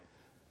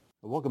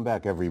Welcome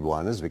back,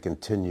 everyone, as we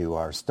continue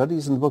our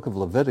studies in the book of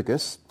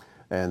Leviticus.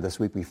 And this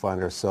week we find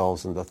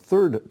ourselves in the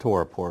third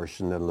Torah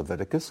portion in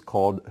Leviticus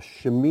called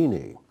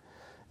Shemini.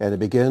 And it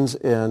begins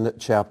in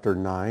chapter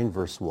 9,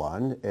 verse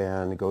 1,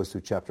 and it goes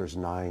through chapters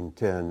 9,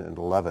 10, and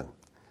 11.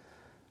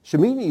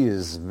 Shemini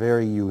is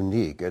very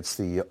unique. It's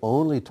the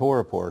only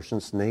Torah portion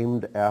that's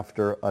named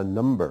after a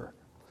number.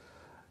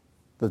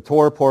 The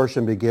Torah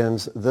portion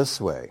begins this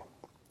way.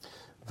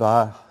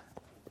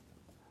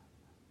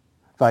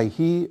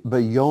 Vayhi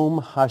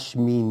b'yom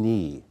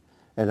hashmini,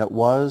 and it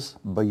was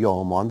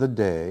b'yom, on the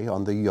day,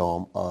 on the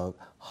yom of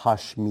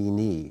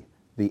Hashmini,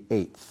 the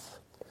eighth.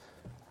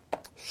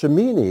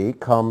 Shemini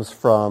comes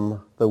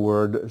from the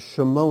word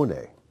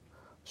shemone.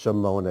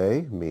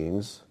 Shemone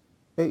means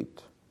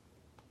 8.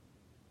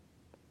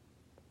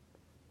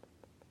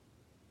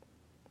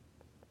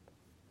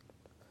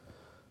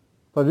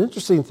 But an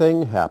interesting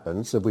thing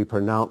happens if we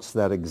pronounce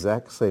that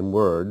exact same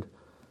word,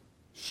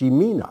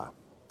 Shemina.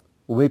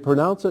 When we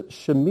pronounce it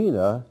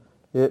Shemina,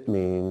 it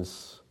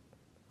means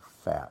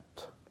fat.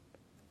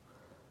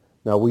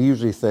 Now, we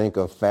usually think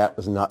of fat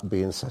as not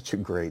being such a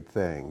great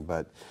thing,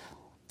 but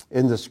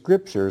in the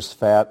scriptures,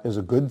 fat is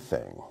a good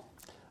thing.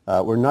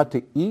 We're not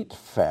to eat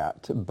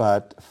fat,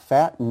 but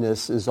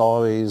fatness is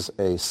always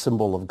a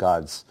symbol of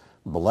God's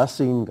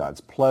blessing,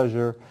 God's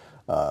pleasure.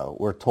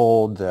 We're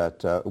told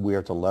that we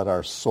are to let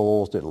our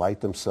souls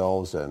delight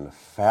themselves in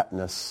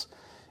fatness.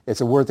 It's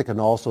a word that can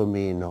also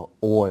mean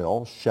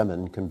oil.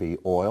 Shemen can be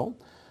oil.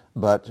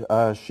 But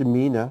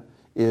Shemina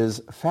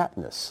is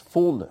fatness,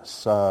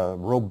 fullness,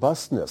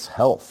 robustness,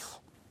 health.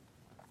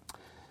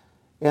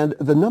 And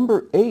the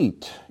number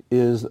 8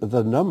 is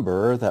the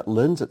number that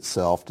lends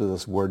itself to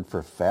this word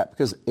for fat,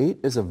 because 8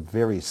 is a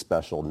very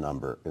special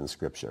number in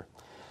Scripture.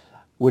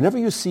 Whenever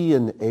you see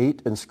an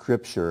 8 in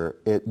Scripture,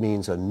 it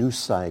means a new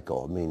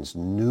cycle. It means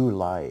new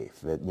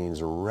life. It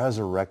means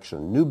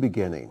resurrection, new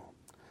beginning.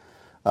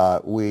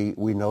 We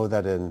know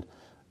that in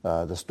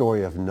the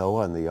story of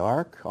Noah and the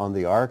ark. On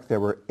the ark, there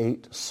were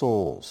 8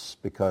 souls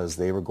because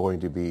they were going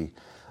to be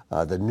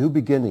the new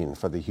beginning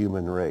for the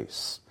human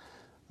race.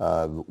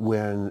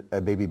 When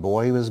a baby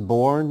boy was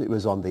born, it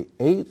was on the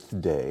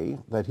 8th day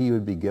that he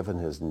would be given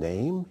his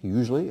name,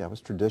 usually, that was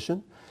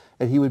tradition,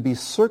 and he would be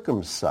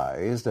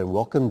circumcised and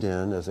welcomed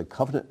in as a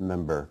covenant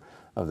member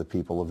of the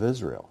people of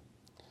Israel.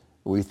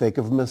 We think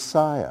of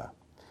Messiah.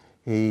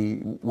 He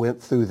went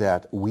through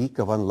that week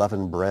of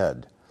unleavened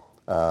bread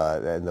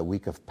and the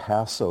week of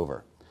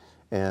Passover.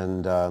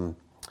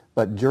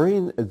 But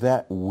during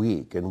that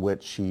week in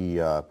which he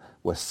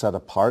was set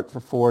apart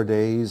for 4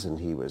 days and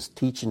he was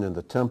teaching in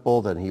the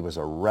temple, then he was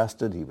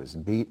arrested, he was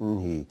beaten,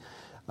 he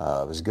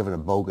was given a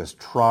bogus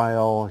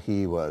trial,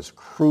 he was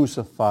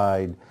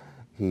crucified,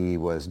 he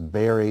was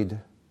buried,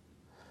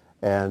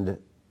 and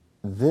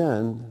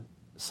then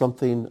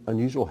something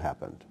unusual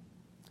happened.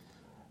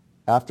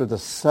 After the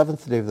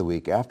 7th day of the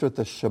week, after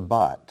the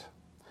Shabbat,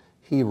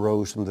 he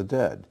rose from the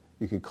dead.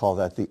 You could call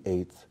that the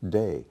 8th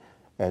day.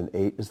 And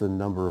 8 is the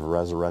number of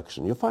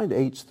resurrection. You'll find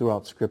 8s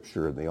throughout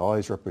Scripture, and they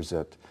always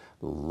represent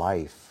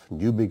life,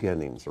 new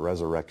beginnings,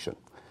 resurrection.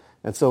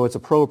 And so it's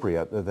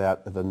appropriate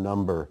that the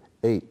number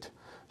 8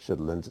 should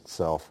lend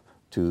itself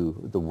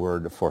to the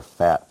word for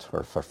fat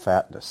or for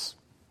fatness.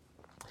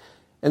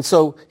 And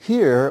so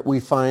here we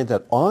find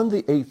that on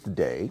the 8th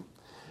day,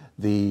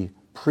 the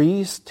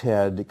priests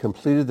had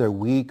completed their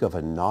week of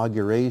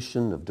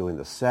inauguration, of doing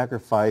the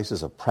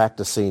sacrifices, of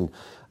practicing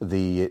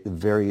the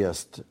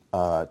various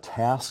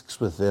tasks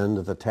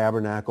within the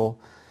tabernacle.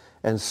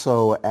 And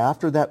so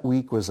after that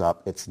week was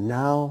up, it's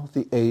now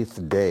the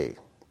 8th day.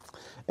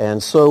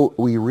 And so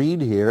we read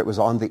here, it was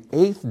on the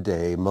 8th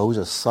day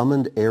Moses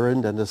summoned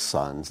Aaron and his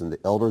sons and the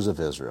elders of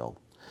Israel.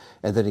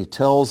 And then he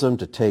tells them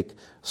to take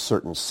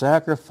certain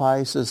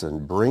sacrifices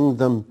and bring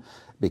them,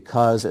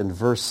 because in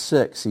verse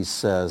 6 he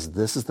says,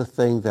 this is the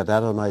thing that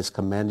Adonai has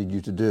commanded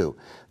you to do.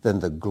 Then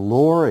the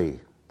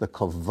glory, the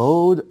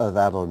kavod of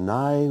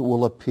Adonai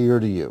will appear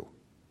to you.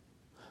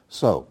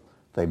 So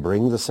they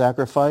bring the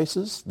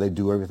sacrifices. They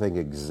do everything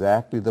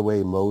exactly the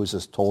way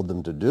Moses told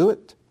them to do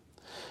it.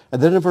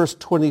 And then in verse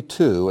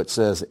 22 it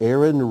says,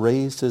 Aaron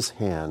raised his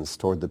hands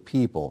toward the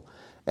people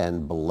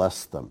and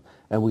blessed them.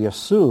 And we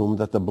assume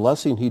that the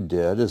blessing he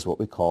did is what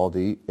we call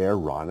the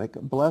Aaronic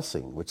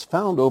blessing, which is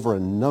found over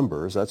in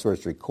Numbers. That's where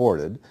it's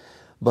recorded.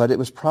 But it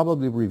was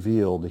probably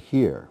revealed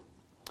here.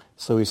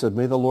 So he said,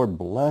 may the Lord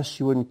bless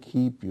you and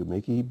keep you.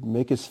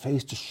 Make his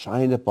face to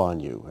shine upon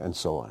you, and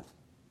so on.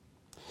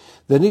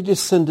 Then he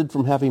descended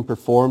from having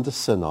performed the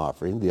sin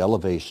offering, the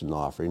elevation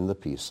offering, the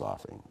peace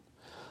offering.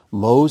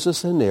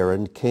 Moses and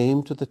Aaron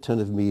came to the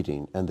tent of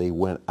meeting, and they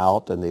went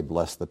out and they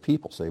blessed the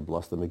people. So they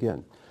blessed them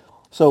again.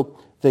 So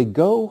they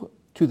go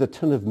to the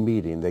tent of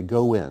meeting, they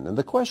go in. And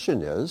the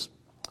question is,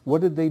 what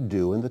did they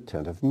do in the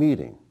tent of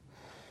meeting?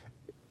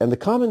 And the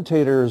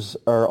commentators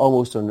are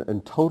almost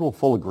in total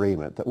full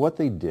agreement that what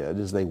they did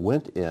is they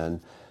went in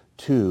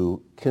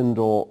to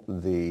kindle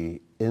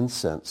the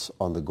incense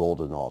on the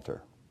golden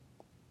altar.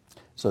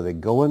 So they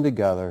go in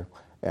together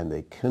and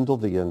they kindle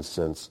the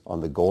incense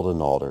on the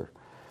golden altar.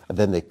 And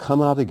then they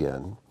come out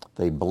again.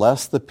 They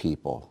bless the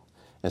people.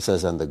 It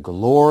says, and the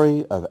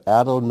glory of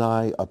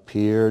Adonai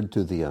appeared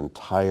to the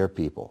entire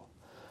people.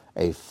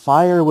 A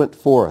fire went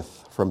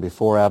forth from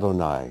before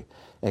Adonai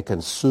and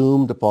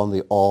consumed upon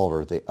the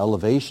altar the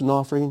elevation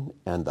offering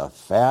and the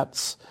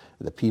fats.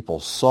 The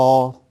people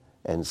saw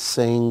and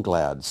sang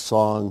glad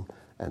song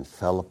and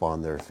fell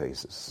upon their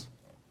faces.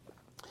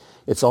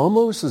 It's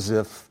almost as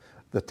if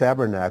the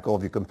tabernacle,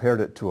 if you compared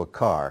it to a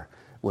car,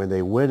 when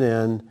they went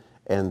in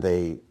and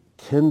they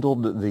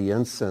kindled the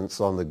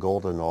incense on the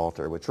golden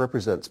altar, which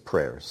represents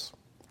prayers.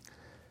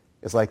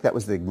 It's like that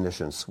was the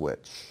ignition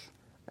switch.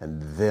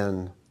 And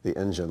then the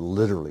engine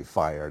literally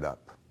fired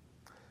up.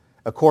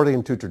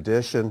 According to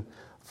tradition,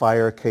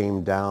 fire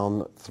came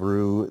down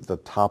through the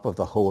top of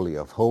the Holy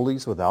of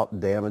Holies without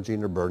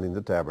damaging or burning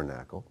the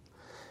tabernacle.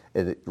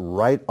 It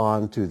right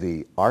onto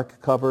the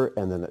ark cover,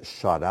 and then it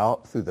shot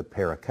out through the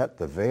paraket,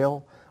 the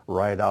veil,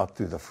 right out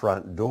through the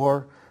front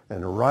door,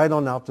 and right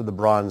on out to the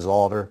bronze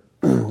altar.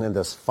 And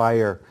this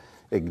fire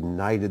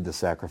ignited the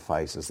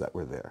sacrifices that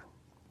were there.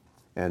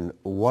 And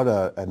what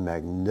a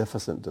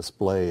magnificent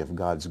display of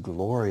God's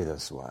glory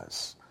this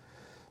was.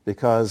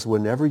 Because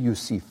whenever you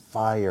see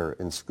fire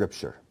in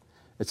Scripture,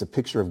 it's a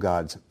picture of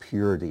God's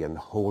purity and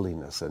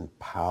holiness and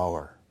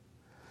power.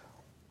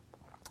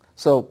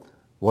 So,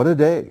 what a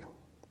day.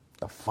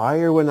 A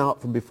fire went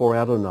out from before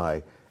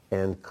Adonai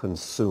and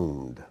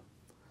consumed.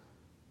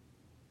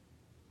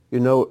 You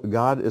know,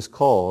 God is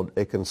called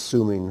a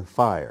consuming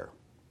fire.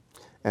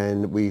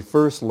 And we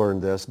first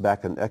learned this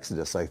back in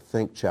Exodus, I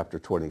think chapter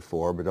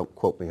 24, but don't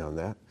quote me on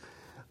that,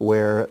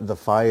 where the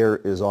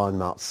fire is on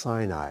Mount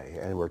Sinai,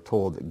 and we're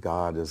told that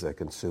God is a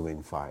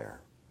consuming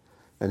fire.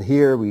 And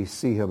here we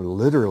see him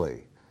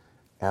literally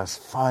as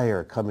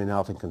fire coming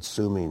out and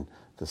consuming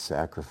the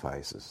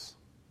sacrifices.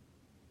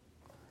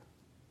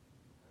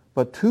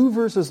 But 2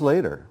 verses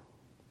later,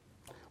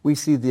 we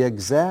see the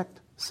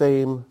exact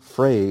same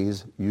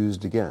phrase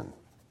used again.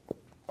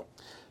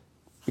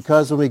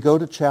 Because when we go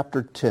to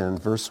chapter 10,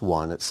 verse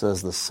 1, it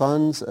says, the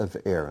sons of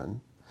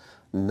Aaron,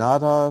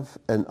 Nadav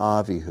and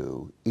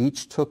Avihu,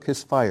 each took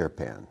his fire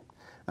pan,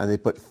 and they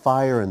put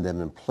fire in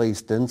them and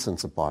placed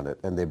incense upon it,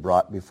 and they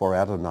brought before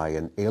Adonai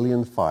an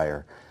alien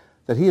fire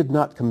that he had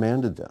not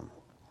commanded them.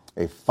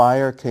 A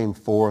fire came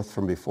forth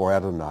from before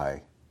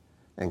Adonai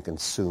and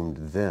consumed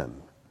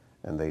them,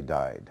 and they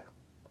died.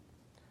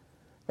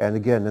 And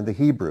again, in the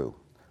Hebrew,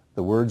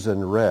 the words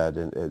in red,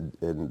 in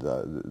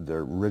the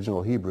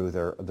original Hebrew,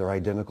 they're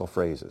identical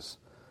phrases.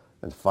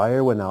 And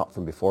fire went out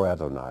from before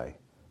Adonai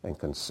and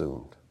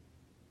consumed.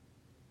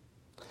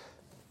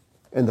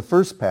 In the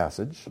first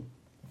passage,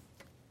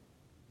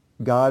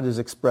 God is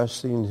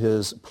expressing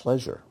his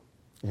pleasure,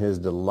 his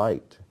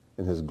delight,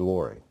 and his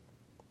glory.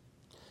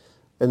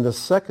 In the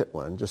second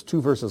one, just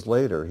 2 verses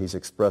later, he's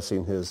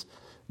expressing his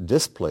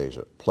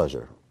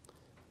displeasure,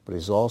 but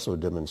he's also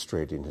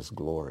demonstrating his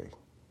glory.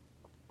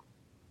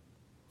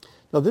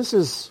 Now, this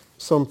is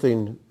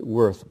something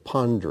worth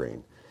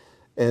pondering.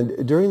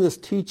 And during this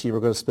teaching, we're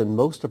going to spend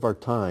most of our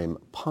time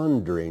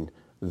pondering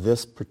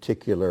this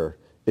particular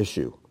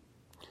issue.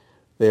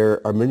 There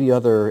are many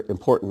other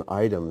important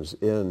items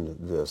in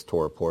this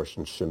Torah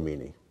portion,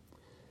 Shemini.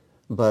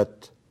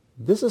 But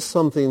this is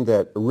something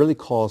that really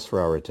calls for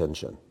our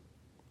attention.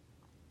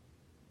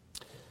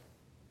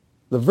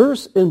 The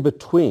verse in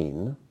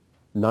between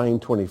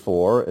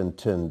 9:24 and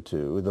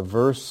 10:2, the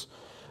verse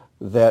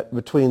that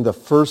between the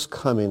first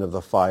coming of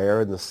the fire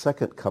and the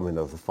second coming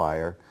of the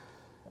fire,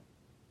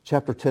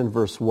 chapter 10,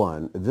 verse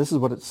 1, this is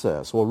what it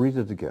says. We'll read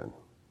it again.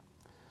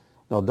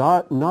 Now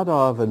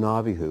Nadav and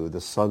Avihu,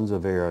 the sons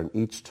of Aaron,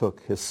 each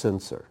took his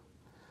censer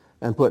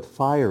and put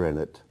fire in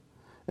it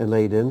and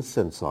laid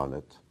incense on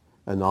it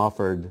and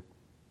offered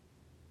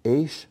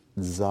Eish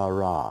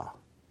Zarah,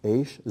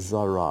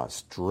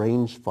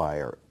 strange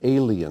fire,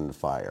 alien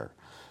fire,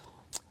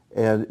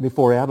 and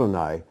before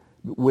Adonai,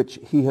 which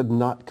he had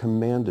not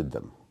commanded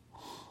them.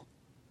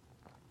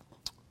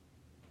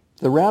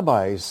 The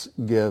rabbis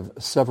give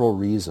several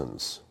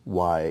reasons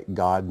why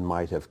God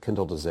might have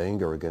kindled his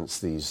anger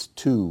against these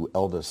 2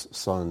 eldest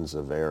sons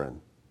of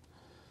Aaron.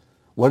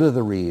 One of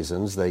the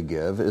reasons they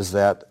give is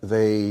that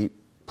they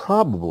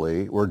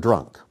probably were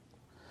drunk.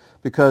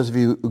 Because if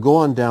you go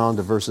on down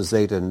to verses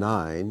 8 and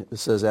 9, it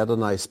says,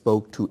 Adonai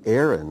spoke to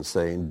Aaron,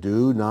 saying,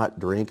 do not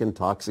drink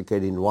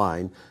intoxicating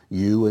wine,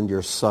 you and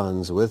your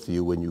sons with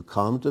you, when you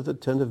come to the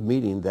tent of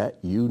meeting, that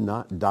you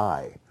not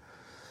die.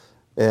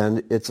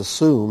 And it's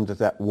assumed that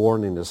that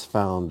warning is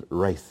found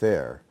right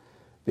there,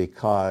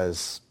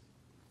 because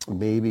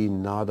maybe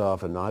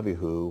Nadav and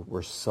Avihu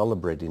were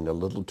celebrating a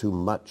little too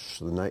much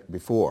the night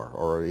before,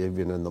 or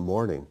even in the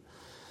morning.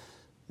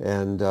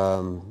 And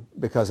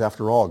because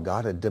after all,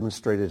 God had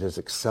demonstrated his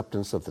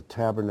acceptance of the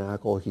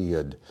tabernacle. He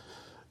had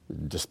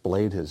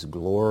displayed his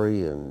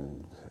glory,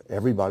 and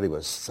everybody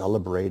was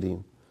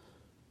celebrating.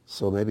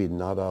 So maybe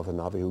Nadav and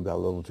Avihu got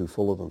a little too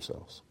full of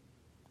themselves.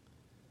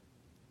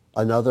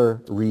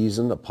 Another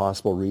reason, a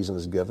possible reason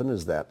is given,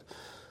 is that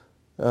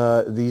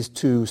these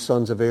 2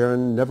 sons of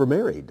Aaron never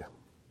married.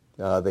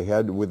 They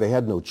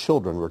had no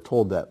children. We're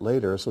told that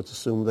later, so it's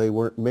assumed they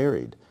weren't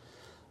married.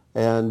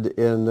 And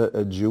in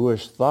a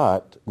Jewish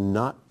thought,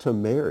 not to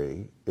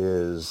marry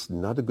is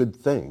not a good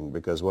thing,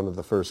 because one of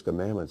the first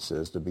commandments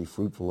is to be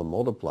fruitful and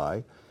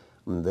multiply.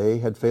 And they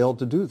had failed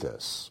to do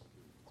this.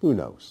 Who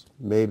knows?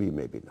 Maybe,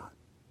 maybe not.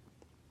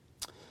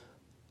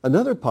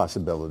 Another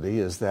possibility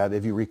is that,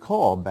 if you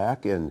recall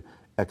back in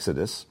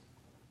Exodus,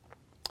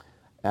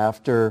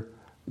 after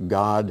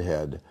God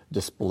had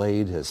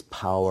displayed his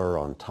power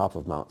on top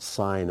of Mount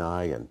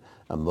Sinai, and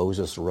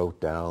Moses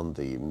wrote down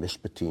the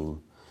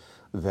Mishpatim,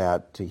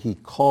 that he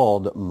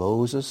called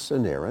Moses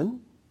and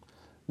Aaron,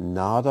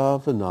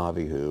 Nadav and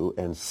Abihu,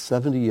 and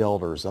 70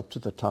 elders up to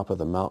the top of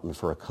the mountain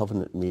for a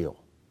covenant meal.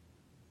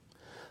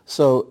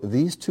 So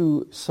these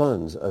two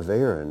sons of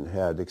Aaron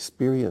had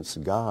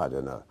experienced God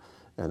in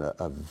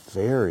a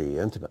very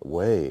intimate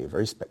way, a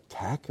very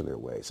spectacular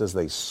way. It says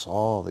they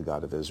saw the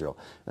God of Israel,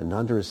 and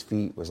under his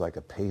feet was like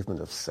a pavement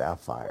of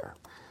sapphire,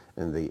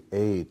 and they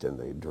ate and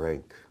they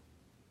drank.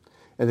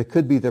 And it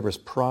could be there was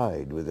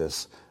pride with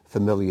this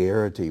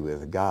familiarity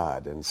with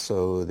God, and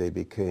so they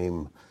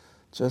became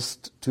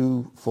just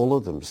too full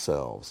of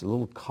themselves, a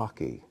little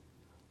cocky,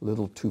 a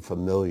little too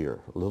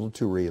familiar, a little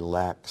too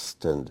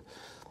relaxed, and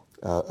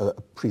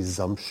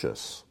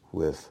presumptuous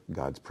with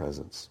God's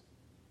presence.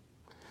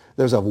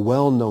 There's a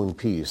well-known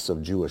piece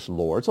of Jewish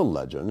lore. It's a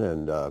legend,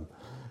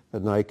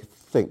 and I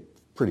think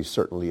pretty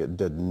certainly it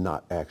did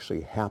not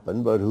actually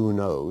happen, but who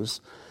knows?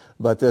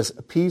 But this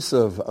piece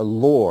of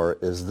lore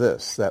is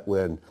this, that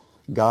when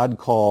God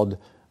called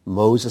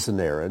Moses and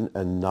Aaron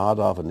and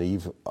Nadav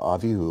and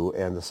Abihu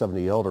and the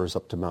 70 elders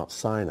up to Mount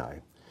Sinai,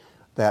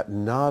 that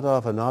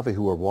Nadav and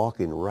Abihu were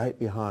walking right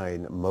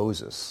behind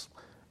Moses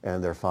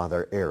and their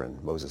father Aaron,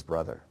 Moses'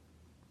 brother.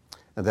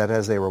 And that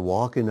as they were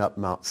walking up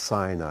Mount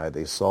Sinai,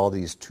 they saw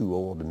these two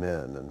old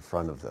men in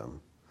front of them,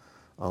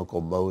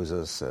 Uncle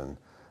Moses and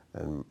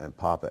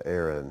Papa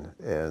Aaron.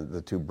 And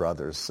the two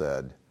brothers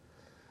said,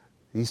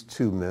 "These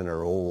two men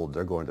are old.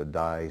 They're going to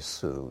die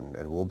soon,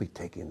 and we'll be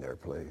taking their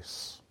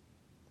place."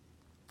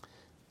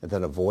 And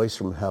then a voice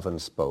from heaven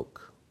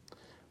spoke,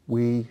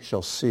 "We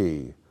shall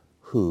see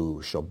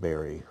who shall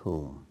bury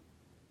whom."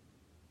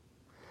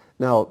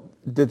 Now,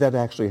 did that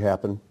actually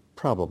happen?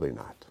 Probably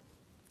not.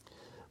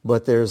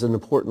 But there's an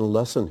important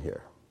lesson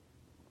here,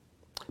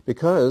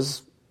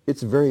 because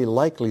it's very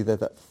likely that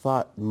that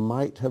thought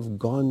might have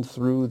gone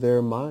through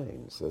their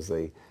minds as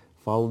they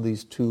followed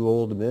these two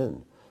old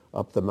men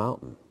up the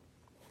mountain,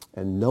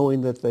 and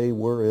knowing that they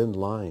were in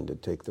line to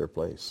take their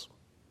place.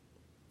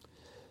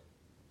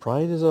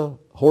 Pride is a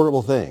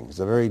horrible thing. It's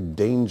a very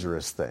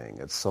dangerous thing.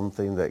 It's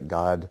something that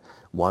God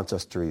wants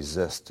us to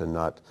resist and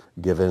not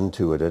give in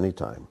to at any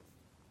time.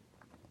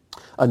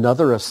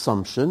 Another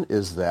assumption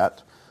is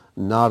that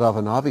Nadav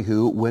and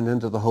Abihu went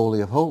into the Holy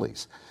of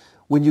Holies.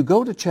 When you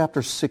go to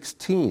chapter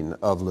 16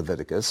 of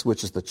Leviticus,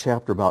 which is the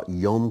chapter about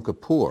Yom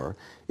Kippur,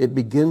 it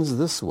begins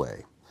this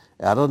way.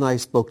 Adonai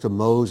spoke to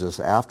Moses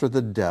after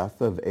the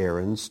death of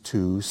Aaron's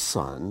two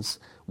sons,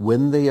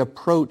 when they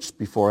approached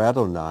before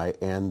Adonai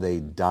and they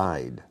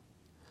died.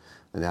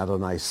 And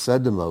Adonai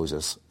said to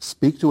Moses,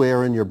 "Speak to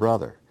Aaron your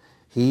brother.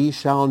 He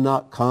shall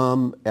not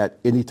come at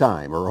any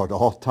time or at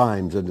all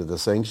times into the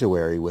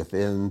sanctuary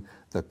within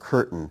the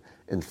curtain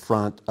in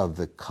front of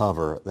the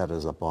cover that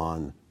is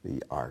upon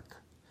the ark."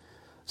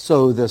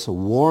 So this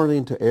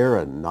warning to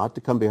Aaron not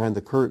to come behind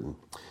the curtain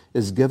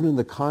is given in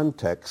the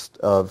context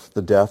of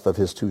the death of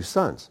his two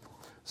sons.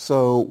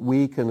 So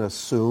we can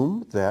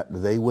assume that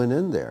they went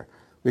in there.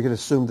 We can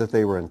assume that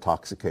they were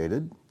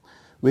intoxicated.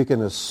 We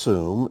can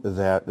assume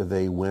that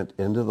they went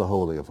into the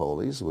Holy of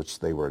Holies, which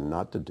they were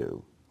not to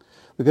do.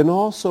 We can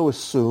also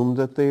assume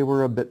that they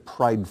were a bit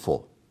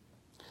prideful.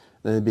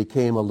 And they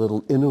became a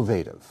little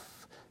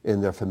innovative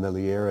in their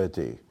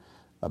familiarity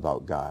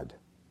about God.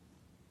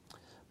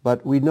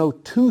 But we know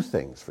two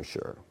things for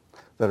sure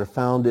that are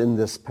found in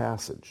this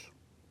passage.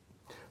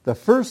 The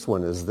first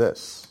one is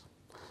this.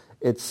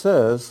 It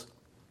says,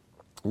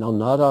 "Now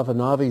Nadav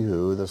and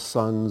Abihu, the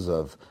sons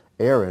of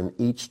Aaron,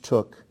 each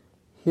took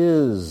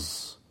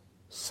his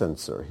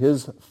censer,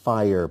 his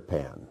fire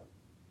pan,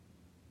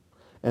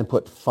 and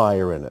put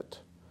fire in it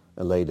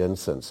and laid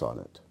incense on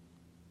it."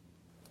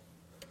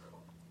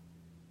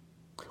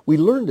 We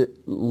learned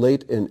it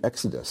late in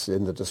Exodus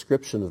in the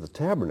description of the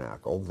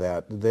tabernacle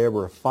that there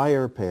were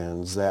fire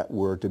pans that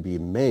were to be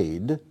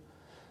made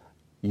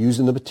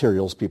using the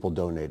materials people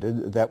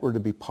donated that were to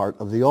be part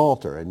of the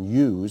altar and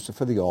used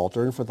for the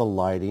altar and for the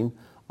lighting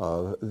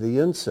of the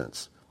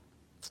incense.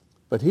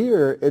 But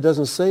here it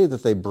doesn't say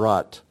that they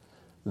brought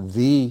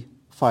the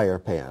fire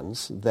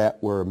pans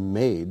that were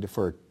made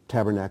for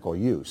tabernacle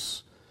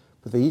use,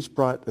 but they each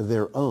brought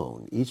their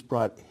own. Each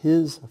brought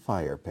his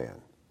fire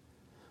pan.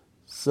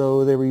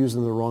 So they were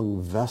using the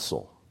wrong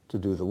vessel to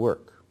do the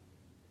work.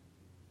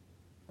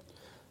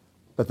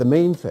 But the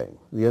main thing,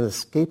 the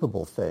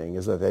inescapable thing,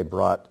 is that they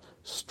brought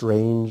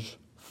strange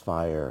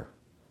fire.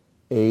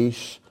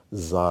 Eish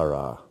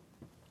Zara.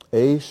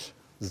 Eish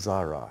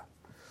Zara.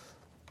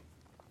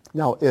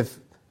 Now, if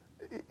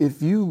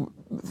if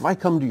I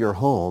come to your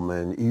home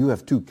and you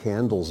have 2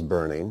 candles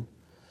burning,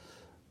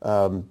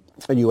 and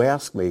you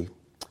ask me,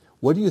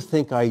 what do you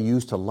think I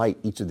use to light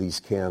each of these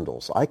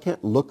candles? I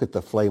can't look at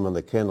the flame on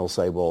the candle and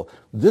say, well,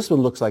 this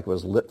one looks like it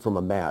was lit from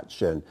a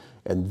match, and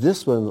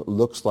this one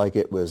looks like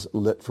it was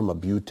lit from a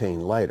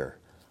butane lighter.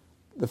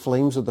 The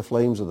flames are the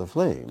flames are the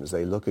flames.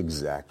 They look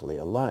exactly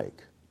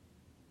alike.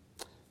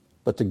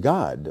 But to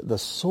God, the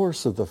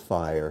source of the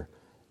fire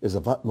is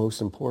of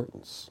utmost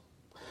importance.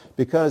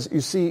 Because,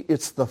 you see,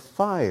 it's the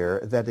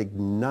fire that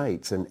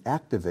ignites and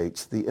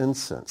activates the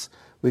incense.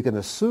 We can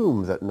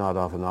assume that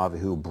Nadav and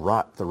Abihu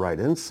brought the right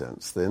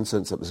incense, the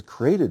incense that was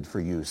created for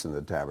use in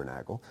the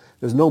tabernacle.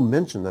 There's no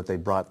mention that they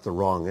brought the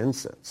wrong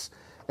incense.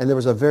 And there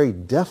was a very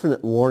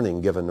definite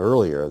warning given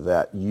earlier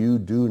that you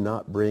do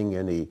not bring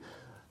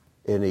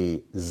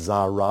any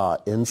zara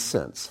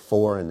incense,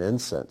 foreign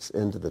incense,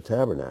 into the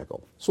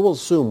tabernacle. So we'll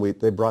assume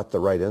they brought the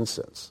right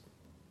incense.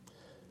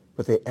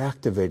 But they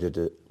activated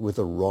it with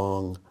the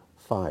wrong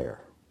fire.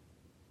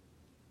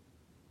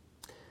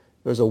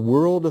 There's a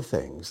world of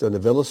things and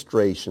of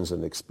illustrations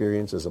and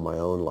experiences in my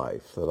own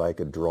life that I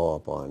could draw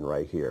upon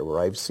right here, where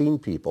I've seen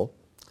people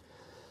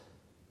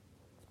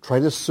try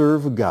to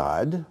serve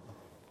God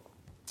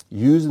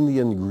using the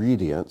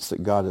ingredients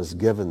that God has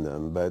given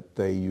them, but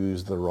they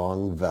use the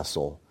wrong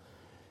vessel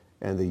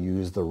and they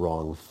use the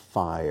wrong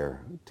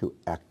fire to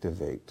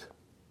activate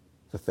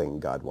the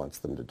thing God wants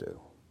them to do.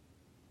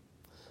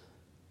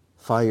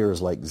 Fire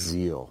is like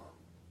zeal.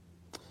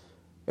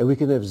 And we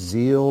can have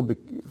zeal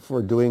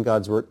for doing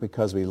God's work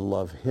because we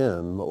love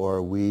him,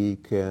 or we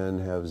can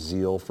have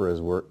zeal for his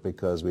work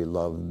because we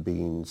love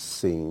being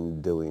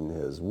seen doing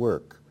his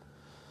work.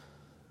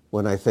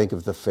 When I think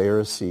of the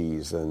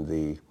Pharisees and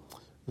the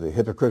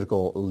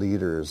hypocritical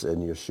leaders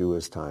in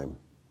Yeshua's time,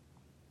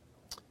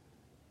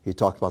 he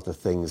talked about the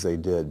things they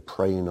did,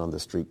 praying on the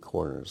street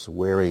corners,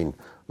 wearing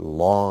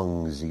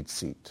long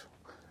tzitzit,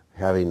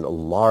 having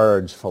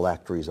large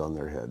phylacteries on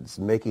their heads,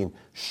 making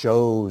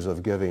shows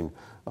of giving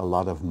a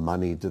lot of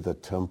money to the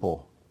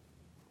temple.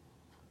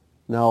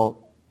 Now,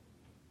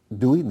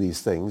 doing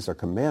these things are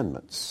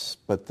commandments,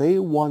 but they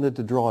wanted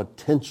to draw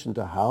attention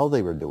to how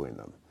they were doing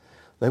them.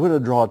 They wanted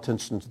to draw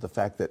attention to the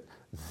fact that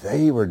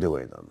they were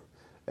doing them,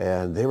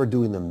 and they were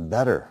doing them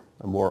better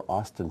and more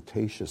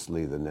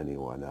ostentatiously than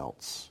anyone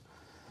else.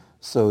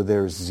 So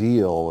their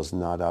zeal was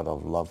not out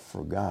of love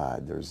for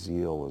God. Their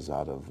zeal was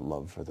out of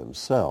love for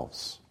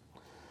themselves.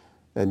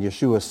 And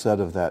Yeshua said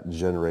of that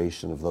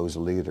generation of those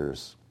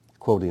leaders,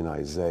 quoting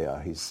Isaiah,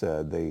 he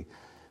said,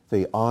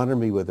 they honor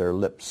me with their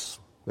lips.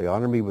 They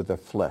honor me with their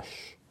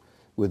flesh,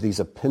 with these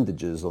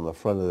appendages on the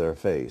front of their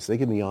face. They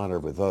give me honor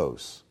with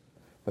those.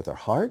 But their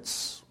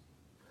hearts,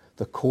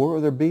 the core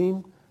of their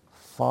being,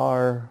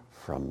 far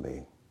from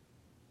me.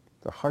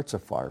 Their hearts are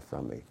far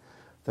from me.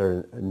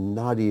 They're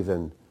not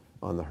even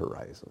on the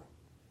horizon.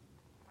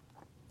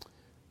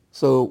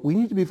 So we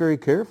need to be very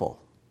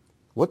careful.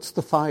 What's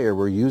the fire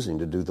we're using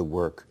to do the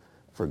work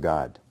for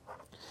God?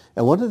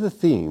 And one of the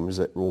themes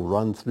that will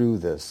run through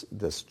this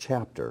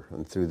chapter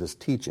and through this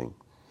teaching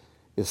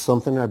is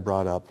something I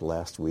brought up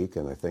last week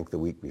and I think the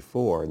week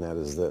before, and that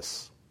is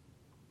this.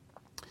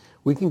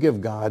 We can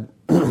give God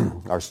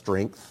our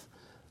strength,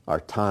 our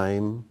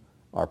time,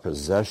 our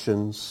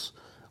possessions.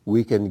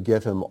 We can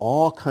give him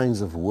all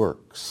kinds of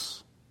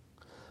works.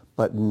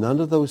 But none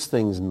of those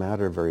things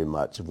matter very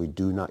much if we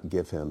do not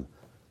give him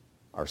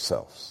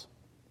ourselves.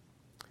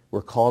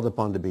 We're called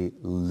upon to be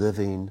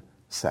living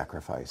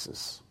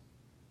sacrifices.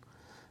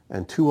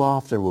 And too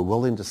often we're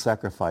willing to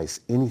sacrifice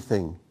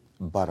anything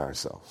but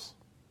ourselves.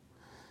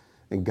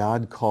 And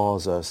God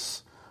calls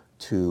us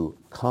to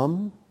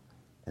come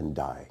and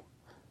die.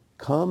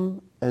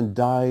 Come and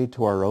die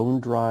to our own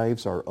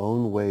drives, our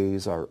own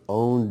ways, our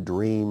own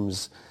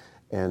dreams,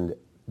 and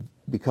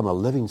become a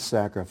living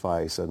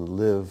sacrifice and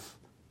live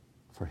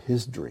for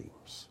his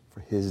dreams,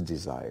 for his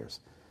desires.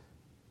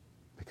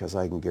 Because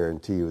I can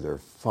guarantee you they're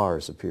far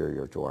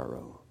superior to our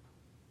own.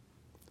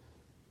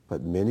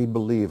 But many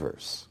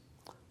believers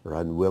are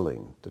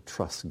unwilling to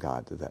trust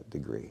God to that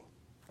degree.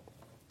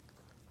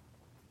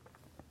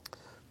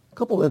 A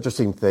couple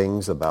interesting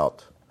things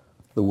about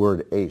the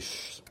word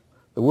Aish.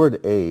 The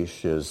word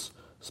Aish is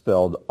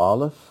spelled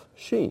Aleph,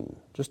 Shin,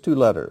 just 2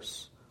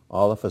 letters.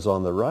 Aleph is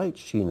on the right,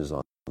 Shin is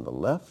on the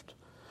left.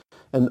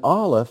 And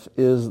Aleph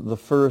is the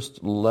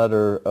first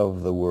letter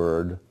of the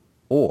word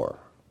Or,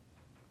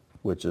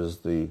 which is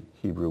the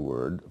Hebrew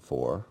word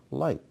for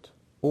light,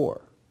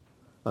 Or.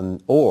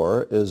 And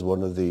Or is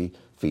one of the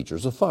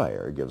features of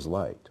fire. It gives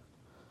light.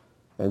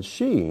 And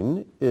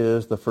Shin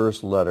is the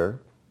first letter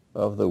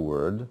of the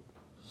word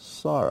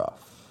Saraf,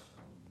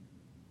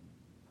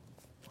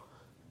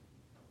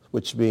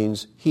 which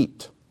means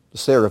heat. The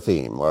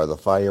seraphim are the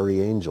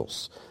fiery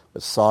angels,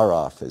 but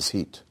Saraf is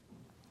heat.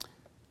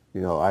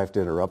 You know, I have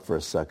to interrupt for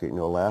a second. You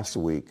know, last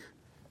week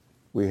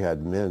we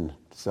had men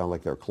sound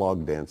like they're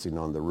clog dancing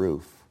on the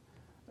roof.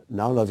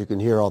 Now, I don't know if you can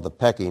hear all the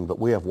pecking, but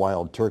we have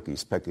wild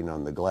turkeys pecking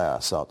on the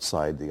glass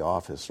outside the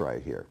office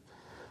right here.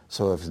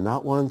 So if it's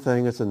not one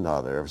thing, it's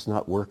another. If it's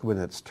not workmen,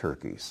 it's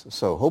turkeys.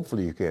 So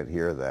hopefully you can't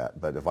hear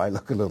that. But if I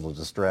look a little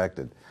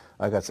distracted,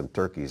 I got some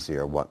turkeys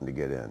here wanting to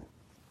get in.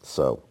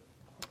 So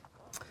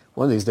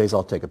one of these days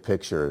I'll take a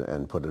picture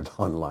and put it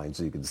online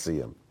so you can see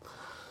them.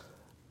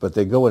 But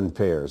they go in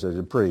pairs.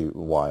 They're pretty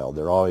wild.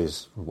 They're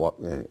always...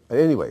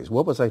 Anyways,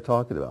 what was I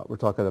talking about? We're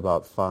talking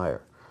about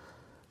fire.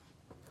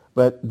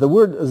 But the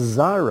word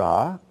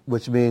zara,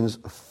 which means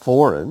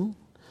foreign,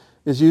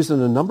 is used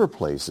in a number of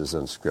places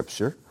in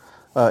Scripture.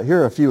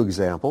 Here are a few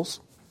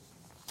examples.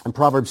 In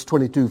Proverbs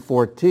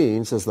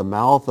 22:14 says, the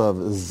mouth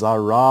of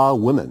Zara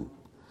women,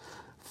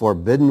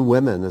 forbidden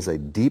women, is a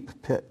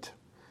deep pit.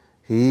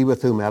 He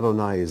with whom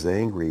Adonai is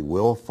angry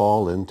will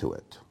fall into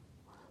it.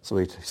 So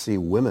we see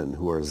women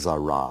who are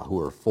Zara, who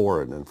are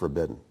foreign and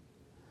forbidden.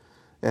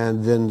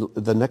 And then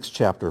the next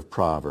chapter of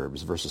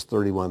Proverbs, verses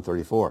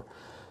 31-34,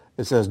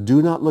 it says,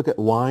 do not look at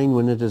wine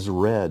when it is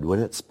red, when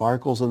it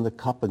sparkles in the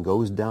cup and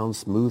goes down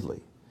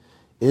smoothly.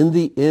 In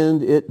the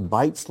end, it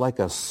bites like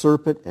a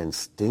serpent and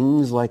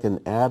stings like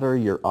an adder.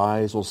 Your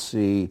eyes will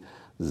see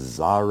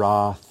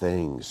Zara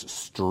things,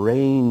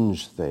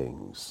 strange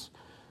things,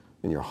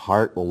 and your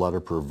heart will utter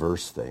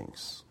perverse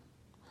things.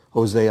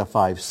 Hosea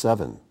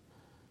 5:7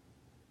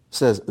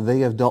 says, they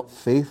have dealt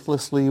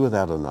faithlessly with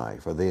Adonai,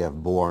 for they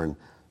have borne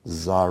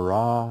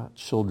Zara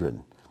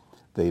children.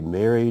 They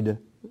married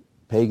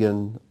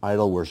pagan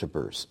idol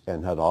worshippers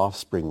and had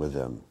offspring with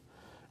them,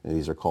 and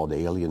these are called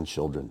alien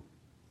children.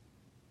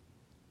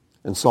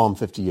 And Psalm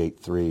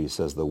 58:3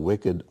 says, the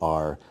wicked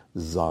are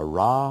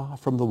Zara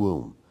from the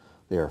womb.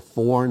 They are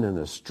foreign and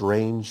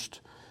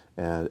estranged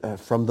and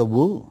from the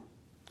womb.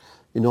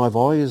 You know, I've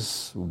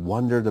always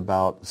wondered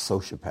about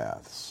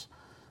sociopaths,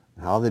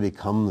 how they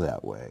become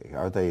that way.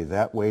 Are they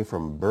that way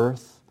from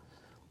birth?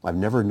 I've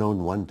never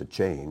known one to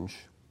change.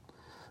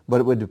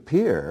 But it would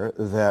appear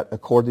that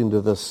according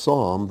to this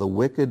psalm, the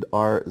wicked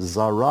are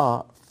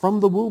Zara from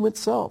the womb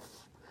itself.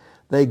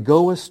 They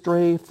go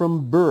astray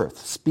from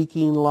birth,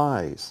 speaking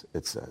lies,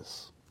 it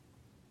says.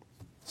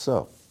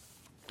 So,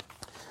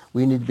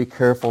 we need to be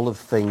careful of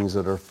things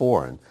that are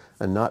foreign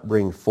and not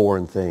bring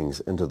foreign things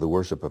into the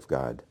worship of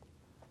God.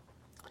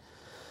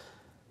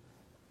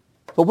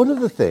 But one of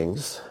the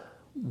things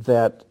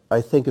that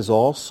I think is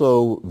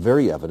also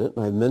very evident,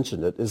 and I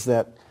mentioned it, is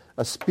that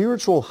a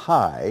spiritual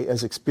high,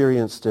 as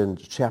experienced in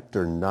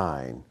chapter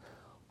 9,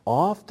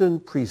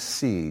 often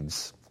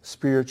precedes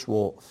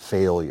spiritual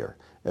failure,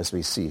 as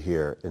we see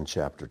here in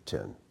chapter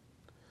 10.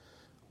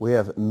 We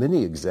have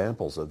many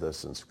examples of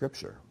this in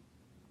Scripture.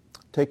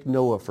 Take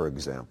Noah, for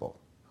example.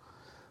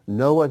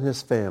 Noah and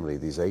his family,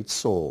 these 8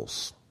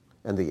 souls,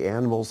 and the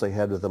animals they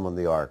had with them on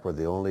the ark were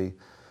the only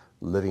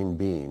living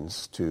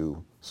beings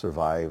to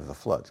survive the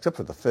flood, except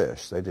for the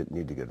fish. They didn't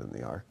need to get in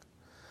the ark.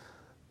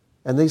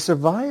 And they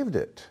survived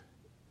it.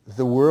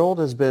 The world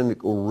has been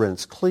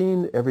rinsed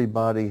clean.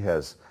 Everybody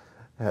has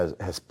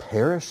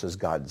perished as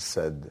God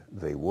said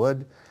they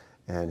would.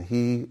 And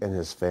he and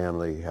his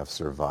family have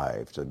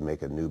survived to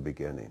make a new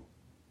beginning.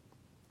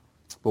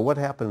 But what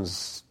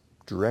happens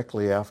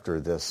directly after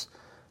this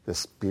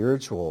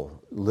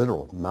spiritual,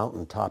 literal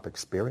mountaintop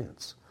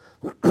experience?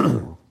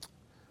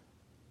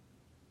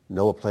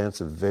 Noah plants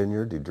a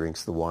vineyard, he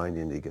drinks the wine,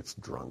 and he gets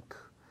drunk.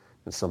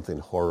 And something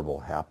horrible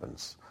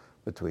happens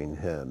between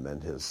him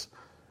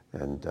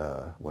and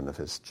one of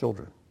his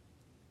children.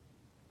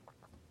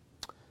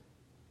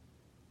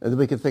 And then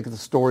we can think of the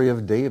story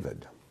of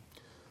David.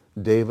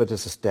 David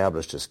has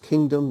established his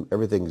kingdom.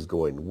 Everything's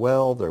going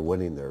well. They're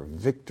winning their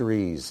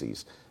victories.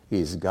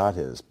 He's got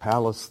his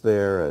palace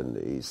there, and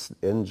he's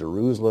in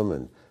Jerusalem,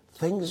 and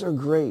things are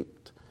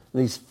great.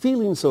 And he's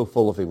feeling so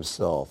full of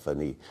himself,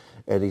 and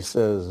he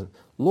says,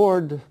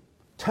 Lord,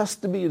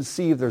 test me and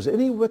see if there's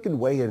any wicked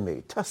way in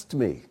me. Test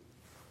me.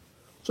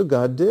 So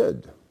God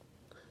did.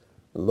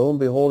 And lo and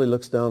behold, he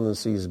looks down and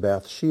sees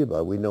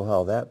Bathsheba. We know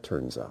how that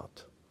turns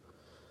out.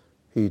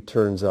 He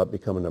turns out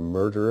becoming a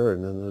murderer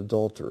and an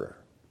adulterer.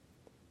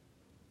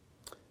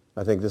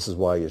 I think this is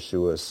why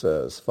Yeshua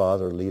says,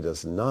 Father, lead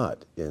us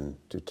not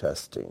into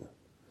testing.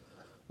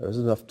 There's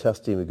enough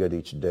testing we get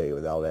each day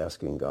without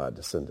asking God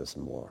to send us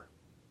more.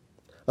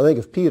 I think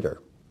of Peter.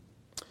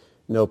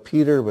 You know,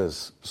 Peter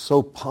was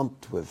so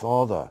pumped with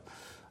all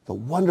the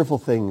wonderful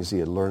things he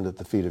had learned at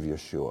the feet of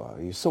Yeshua.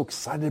 He was so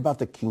excited about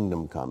the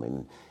kingdom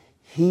coming.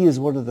 He is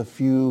one of the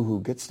few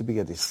who gets to be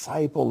a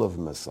disciple of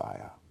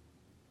Messiah.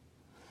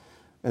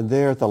 And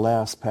there at the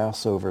last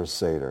Passover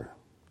Seder,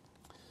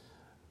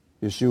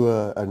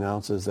 Yeshua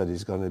announces that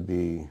he's going to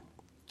be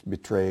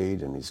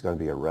betrayed and he's going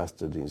to be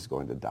arrested and he's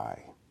going to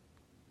die.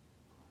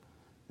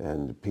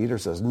 And Peter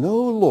says, no,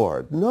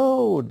 Lord,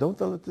 no,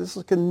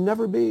 this can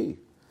never be.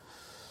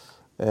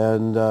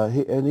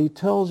 And he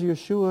tells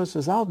Yeshua,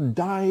 says, I'll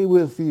die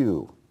with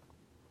you.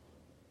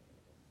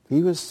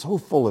 He was so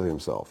full of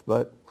himself.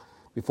 But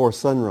before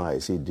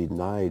sunrise, he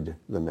denied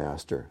the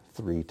master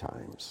 3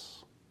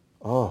 times.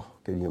 Oh,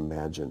 can you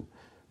imagine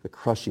the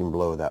crushing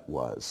blow that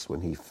was when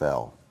he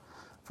fell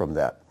from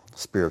that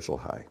spiritual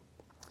high?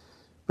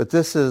 But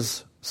this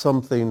is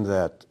something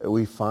that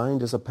we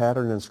find as a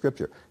pattern in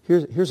Scripture.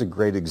 Here's a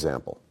great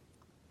example.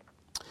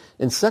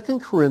 In 2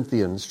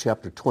 Corinthians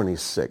chapter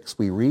 26,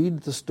 we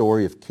read the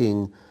story of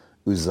King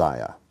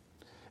Uzziah.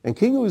 And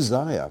King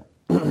Uzziah,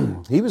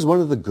 he was one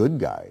of the good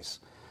guys.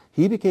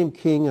 He became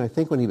king, I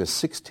think, when he was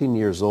 16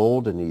 years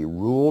old, and he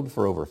ruled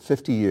for over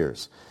 50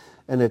 years.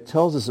 And it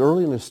tells us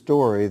early in the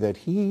story that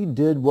he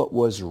did what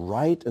was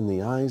right in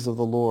the eyes of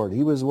the Lord.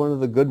 He was one of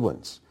the good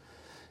ones.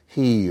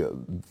 He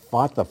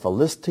fought the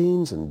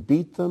Philistines and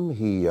beat them.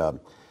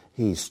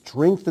 He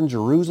strengthened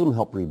Jerusalem,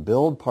 helped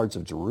rebuild parts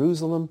of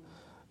Jerusalem.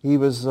 He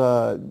was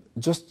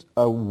just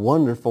a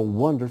wonderful,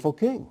 wonderful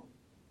king.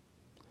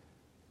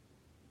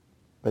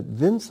 But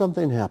then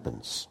something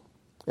happens.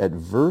 At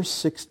verse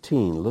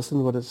 16, listen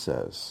to what it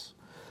says.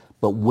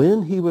 But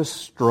when he was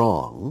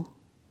strong,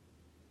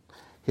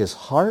 his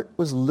heart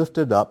was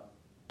lifted up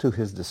to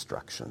his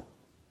destruction.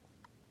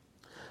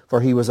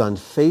 For he was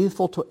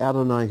unfaithful to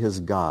Adonai his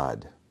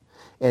God,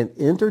 and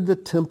entered the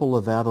temple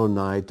of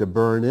Adonai to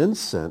burn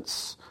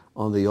incense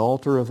on the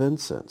altar of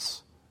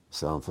incense.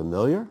 Sound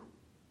familiar?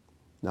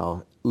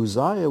 Now,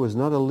 Uzziah was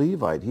not a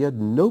Levite. He had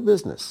no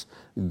business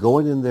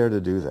going in there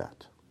to do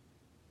that.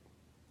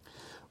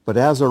 But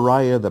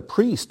Azariah the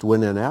priest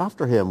went in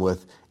after him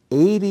with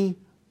 80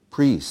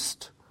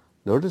 priests.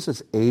 Notice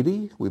it's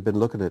 80. We've been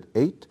looking at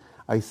 8.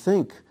 I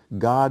think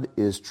God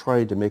is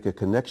trying to make a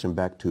connection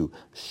back to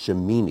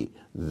Shemini,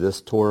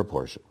 this Torah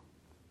portion.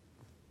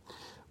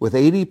 With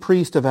 80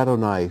 priests of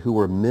Adonai who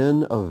were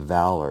men of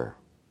valor.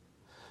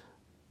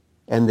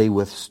 And they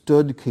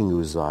withstood King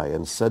Uzziah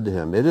and said to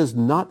him, It is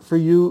not for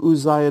you,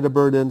 Uzziah, to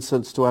burn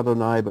incense to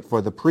Adonai, but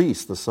for the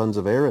priests, the sons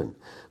of Aaron,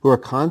 who are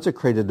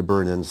consecrated to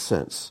burn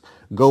incense.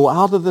 Go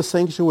out of the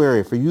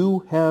sanctuary, for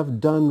you have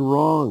done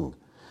wrong,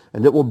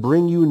 and it will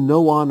bring you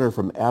no honor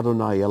from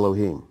Adonai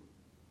Elohim.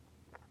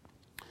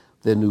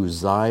 Then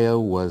Uzziah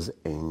was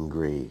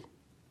angry.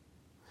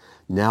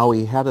 Now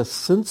he had a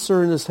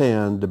censer in his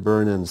hand to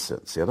burn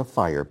incense. He had a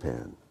fire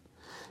pan.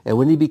 And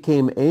when he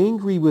became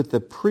angry with the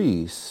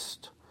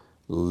priest,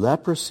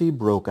 leprosy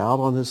broke out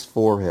on his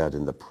forehead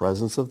in the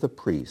presence of the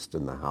priest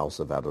in the house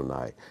of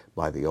Adonai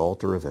by the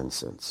altar of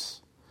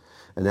incense.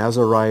 And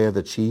Azariah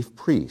the chief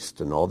priest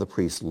and all the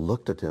priests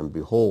looked at him.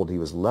 Behold, he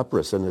was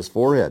leprous in his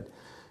forehead.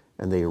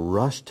 And they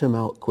rushed him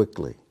out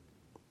quickly.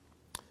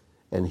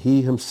 And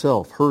he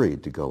himself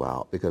hurried to go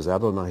out because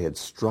Adonai had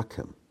struck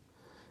him.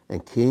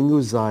 And King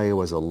Uzziah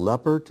was a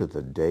leper to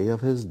the day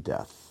of his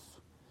death.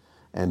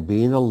 And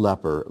being a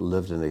leper,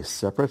 lived in a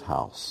separate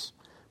house,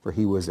 for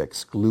he was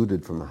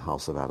excluded from the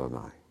house of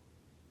Adonai.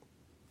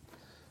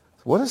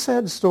 What a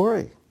sad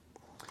story.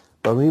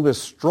 But when he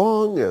was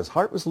strong, his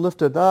heart was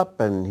lifted up,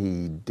 and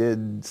he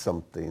did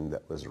something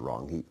that was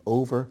wrong. He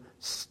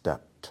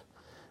overstepped.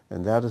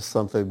 And that is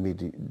something we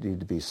need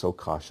to be so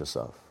cautious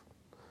of.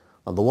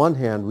 On the one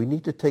hand, we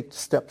need to take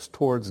steps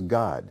towards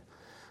God.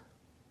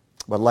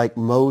 But like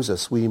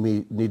Moses, we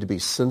need to be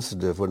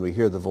sensitive when we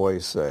hear the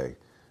voice say,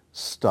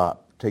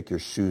 Stop, take your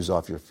shoes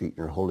off your feet in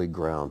your holy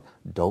ground.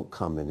 Don't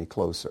come any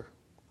closer.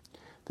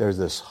 There's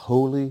this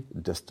holy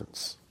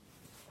distance.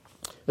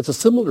 It's a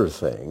similar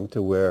thing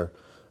to when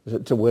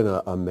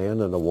a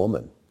man and a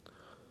woman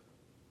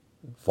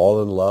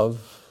fall in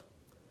love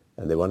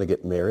and they want to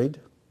get married.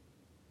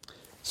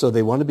 So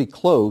they want to be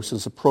close.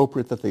 It's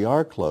appropriate that they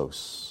are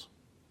close.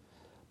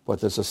 But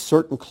there's a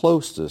certain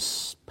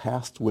closeness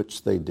past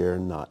which they dare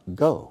not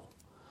go.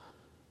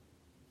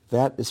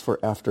 That is for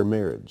after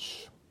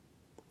marriage.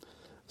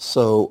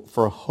 So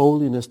for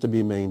holiness to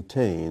be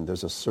maintained,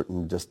 there's a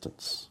certain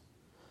distance.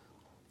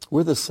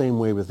 We're the same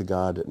way with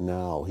God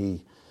now.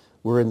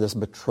 We're in this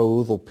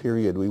betrothal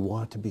period. We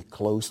want to be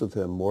close with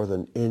him more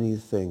than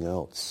anything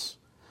else.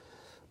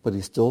 But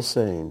he's still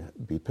saying,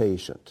 be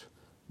patient.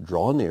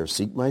 Draw near,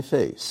 seek my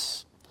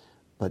face.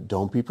 But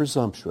don't be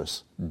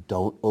presumptuous.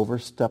 Don't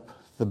overstep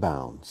the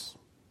bounds.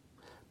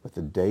 But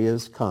the day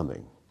is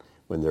coming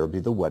when there will be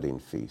the wedding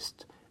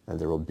feast, and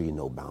there will be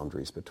no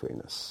boundaries between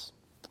us.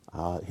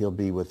 He'll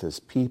be with his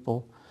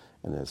people,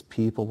 and his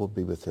people will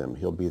be with him.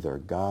 He'll be their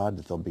God.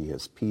 They'll be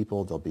his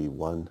people. They'll be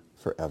one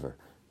forever.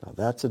 Now,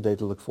 that's a day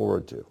to look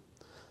forward to.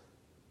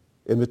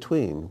 In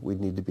between, we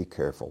need to be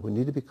careful. We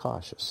need to be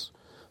cautious.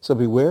 So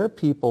beware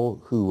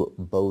people who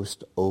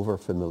boast over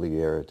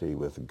familiarity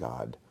with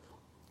God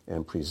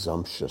and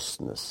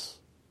presumptuousness.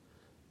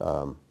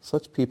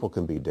 Such people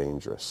can be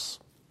dangerous.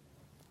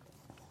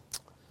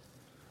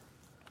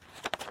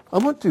 I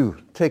want to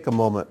take a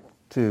moment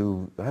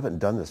I haven't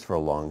done this for a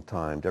long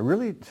time, to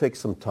really take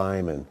some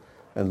time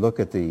and look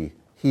at the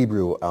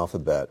Hebrew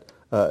alphabet.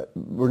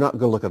 We're not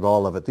going to look at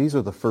all of it. These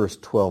are the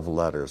first 12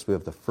 letters. We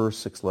have the first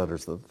 6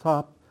 letters at the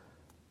top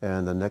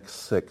and the next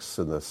 6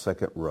 in the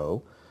second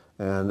row.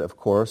 And of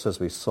course, as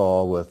we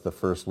saw with the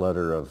first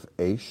letter of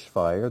Aish,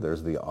 fire,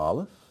 there's the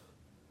Aleph.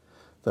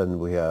 Then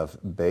we have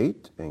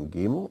Beit and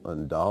Gimel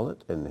and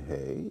Dalet and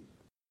Hey.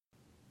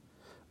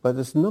 But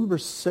it's number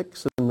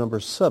 6 and number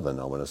 7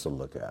 I want us to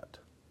look at.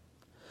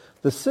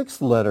 The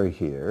 6th letter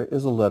here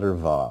is a letter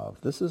Vav.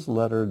 This is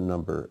letter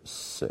number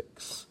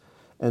 6.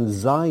 and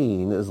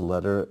Zayin is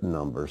letter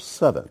number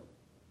 7.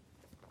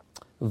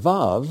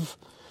 Vav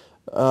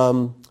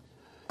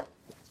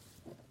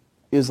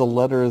is a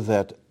letter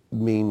that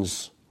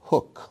means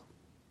hook.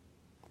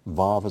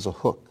 Vav is a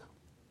hook.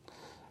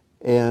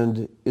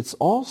 And it's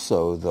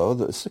also, though,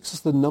 the 6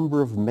 is the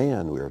number of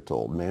man, we are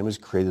told. Man was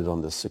created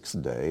on the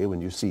 6th day.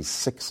 When you see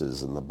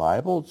 6s in the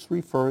Bible, it's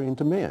referring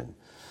to man.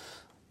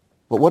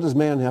 But what does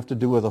man have to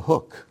do with a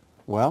hook?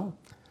 Well,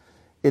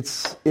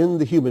 it's in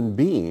the human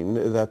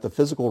being that the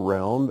physical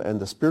realm and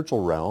the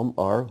spiritual realm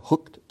are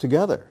hooked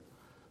together.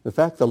 In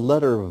fact, the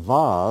letter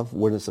Vav,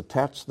 when it's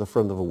attached to the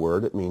front of a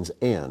word, it means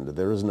and.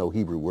 There is no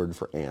Hebrew word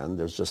for and.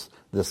 There's just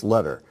this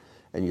letter.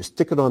 And you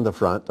stick it on the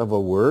front of a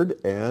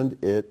word,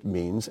 and it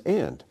means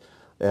and.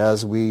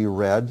 As we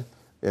read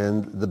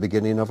in the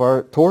beginning of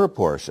our Torah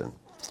portion,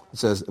 it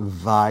says,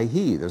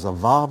 Vayhi. There's a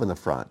Vav in the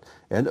front.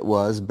 And it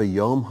was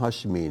B'yom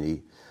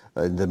Hashmini.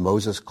 That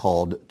Moses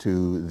called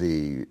to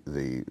the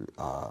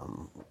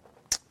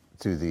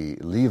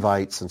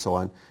Levites and so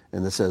on.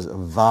 And it says,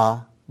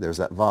 Va, there's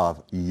that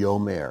Vav,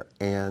 Yomer.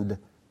 And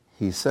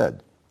he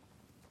said,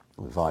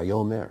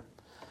 Vayomer.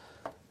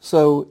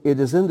 So it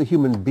is in the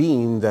human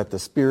being that the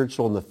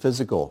spiritual and the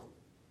physical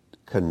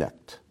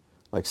connect.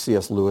 Like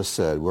C.S. Lewis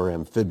said, we're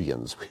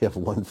amphibians. We have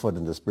 1 foot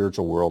in the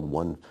spiritual world,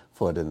 1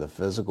 foot in the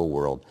physical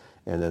world.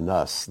 And in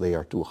us, they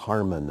are to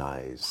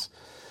harmonize.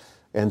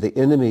 And the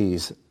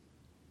enemy's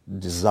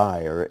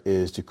desire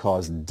is to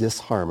cause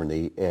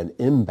disharmony and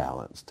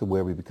imbalance to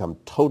where we become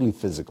totally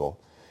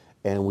physical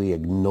and we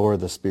ignore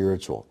the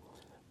spiritual.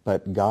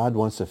 But God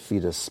wants to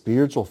feed us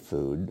spiritual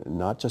food,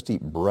 not just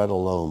eat bread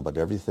alone, but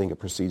everything that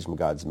proceeds from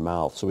God's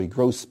mouth. So we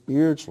grow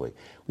spiritually.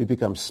 We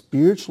become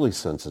spiritually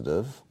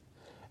sensitive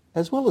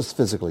as well as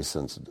physically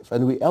sensitive.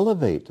 And we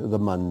elevate the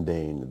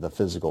mundane, the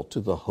physical, to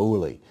the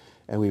holy,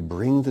 and we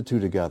bring the two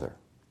together.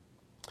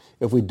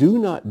 If we do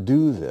not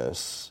do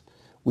this,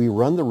 we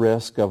run the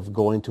risk of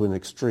going to an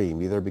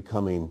extreme, either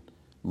becoming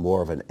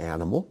more of an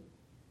animal,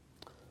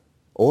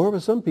 or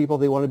with some people,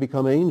 they want to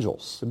become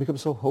angels. They become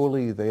so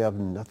holy, they have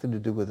nothing to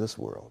do with this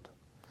world.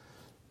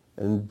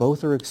 And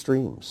both are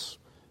extremes.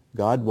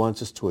 God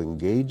wants us to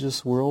engage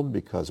this world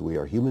because we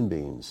are human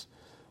beings,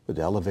 but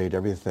to elevate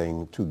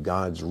everything to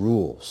God's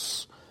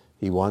rules.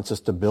 He wants us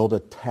to build a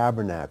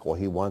tabernacle.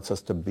 He wants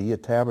us to be a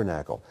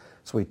tabernacle.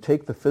 So we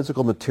take the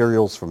physical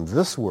materials from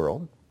this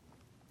world,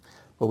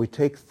 but we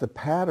take the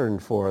pattern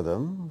for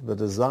them, the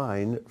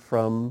design,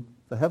 from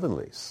the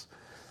heavenlies.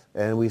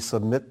 And we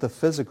submit the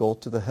physical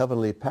to the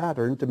heavenly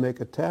pattern to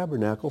make a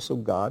tabernacle so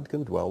God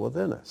can dwell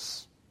within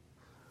us.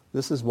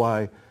 This is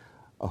why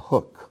a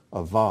hook,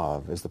 a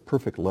vav, is the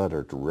perfect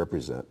letter to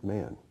represent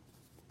man.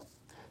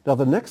 Now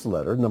the next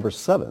letter, number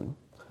 7,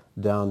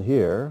 down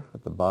here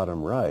at the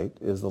bottom right,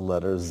 is the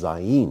letter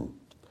zayin.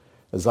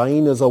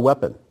 Zayin is a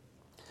weapon.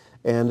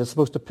 And it's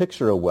supposed to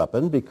picture a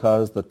weapon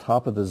because the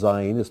top of the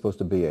zayin is supposed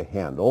to be a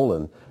handle,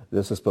 and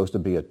this is supposed to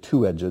be a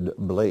two-edged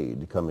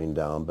blade coming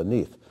down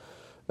beneath.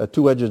 A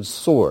two-edged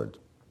sword.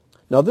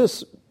 Now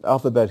this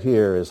alphabet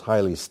here is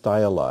highly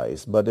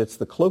stylized, but it's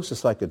the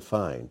closest I could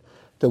find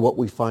to what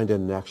we find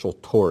in an actual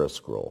Torah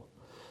scroll.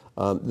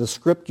 The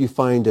script you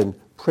find in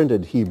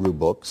printed Hebrew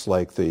books,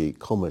 like the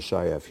Chumash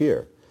I have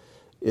here,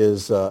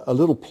 is a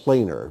little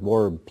plainer,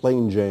 more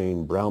plain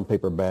Jane, brown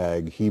paper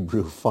bag,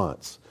 Hebrew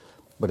fonts.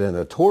 But in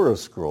a Torah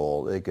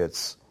scroll, it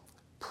gets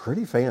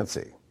pretty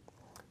fancy.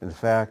 In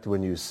fact,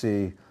 when you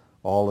see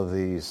all of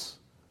these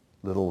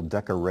little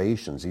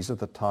decorations, these are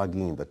the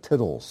tagim, the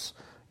tittles.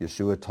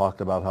 Yeshua talked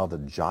about how the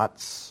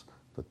jots,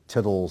 the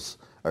tittles,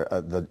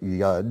 the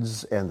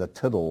yuds and the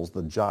tittles,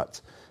 the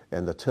jots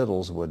and the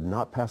tittles would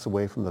not pass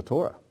away from the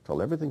Torah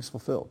till everything's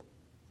fulfilled.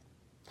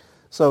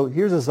 So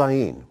here's a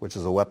zayin, which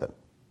is a weapon.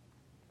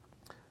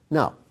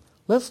 Now,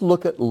 let's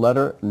look at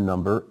letter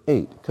number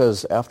 8,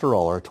 because after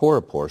all, our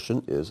Torah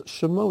portion is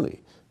Shemoni,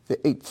 the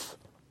 8th.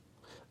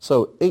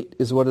 So 8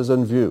 is what is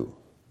in view.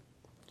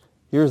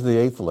 Here's the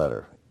 8th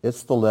letter.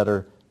 It's the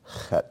letter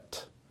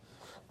Chet.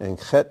 And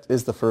Chet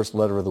is the first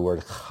letter of the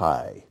word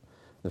Chai.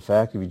 In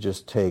fact, if you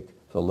just take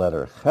the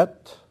letter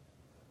Chet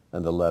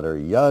and the letter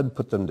Yud,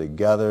 put them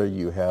together,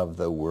 you have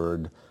the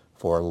word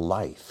for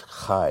life,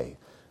 Chai.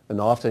 And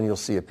often you'll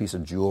see a piece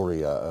of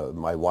jewelry.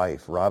 My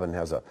wife, Robin,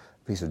 has a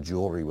piece of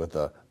jewelry with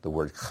the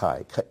word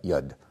Chai, Chet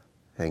Yud,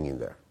 hanging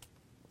there.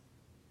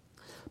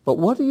 But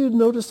what do you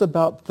notice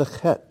about the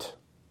Chet?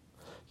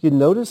 You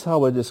notice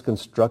how it is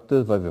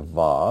constructed of a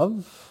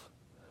Vav,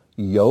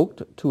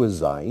 yoked to a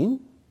zayin.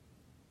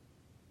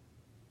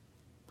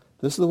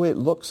 This is the way it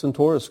looks in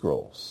Torah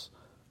scrolls.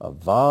 A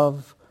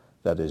vav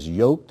that is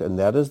yoked, and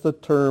that is the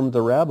term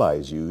the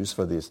rabbis use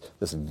for this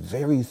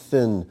very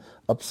thin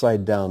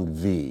upside-down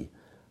V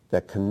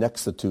that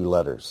connects the two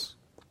letters.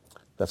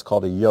 That's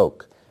called a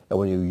yoke. And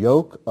when you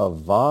yoke a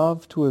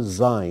vav to a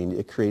zayin,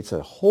 it creates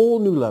a whole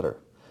new letter,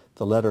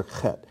 the letter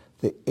chet,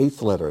 the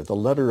 8th letter, the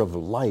letter of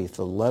life,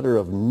 the letter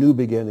of new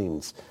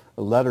beginnings,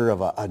 the letter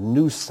of a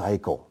new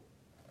cycle.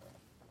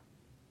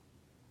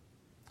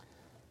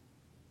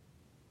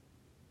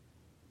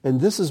 And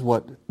this is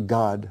what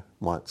God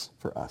wants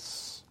for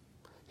us.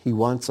 He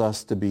wants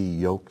us to be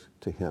yoked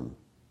to him.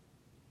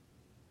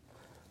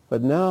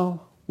 But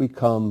now we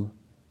come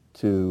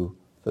to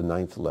the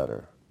ninth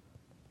letter,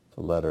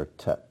 the letter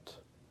Tet.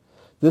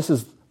 This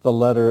is the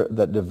letter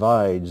that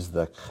divides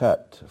the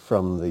Chet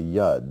from the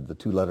Yud, the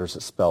two letters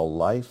that spell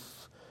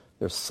life.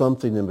 There's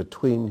something in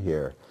between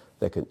here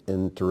that can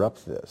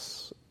interrupt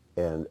this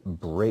and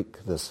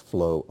break this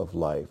flow of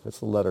life. It's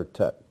the letter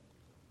Tet.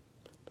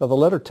 Now, the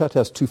letter Tet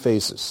has two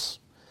faces.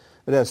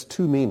 It has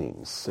two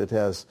meanings. It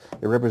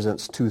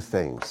represents two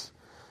things.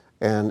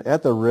 And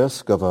at the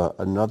risk of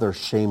another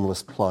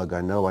shameless plug,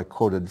 I know I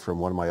quoted from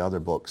one of my other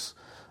books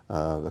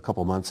a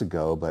couple months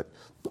ago, but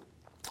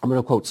I'm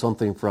going to quote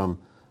something from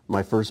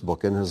my first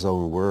book, In His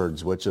Own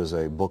Words, which is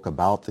a book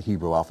about the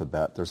Hebrew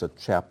alphabet. There's a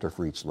chapter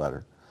for each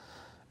letter.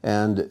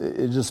 And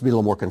it'll just be a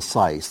little more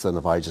concise than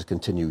if I just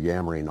continue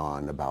yammering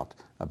on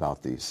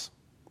about these.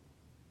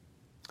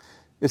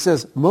 It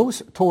says,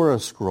 most Torah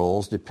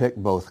scrolls depict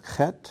both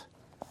Chet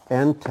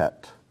and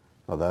Tet.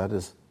 Now that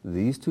is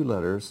these two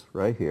letters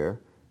right here.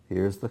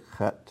 Here's the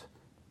Chet,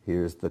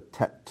 here's the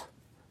Tet,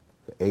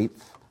 the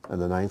eighth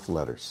and the ninth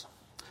letters.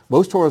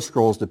 Most Torah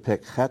scrolls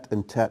depict Chet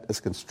and Tet as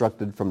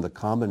constructed from the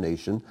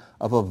combination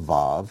of a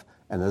Vav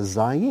and a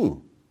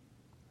Zayin.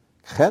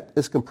 Chet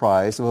is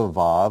comprised of a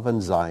Vav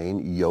and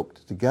Zayin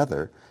yoked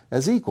together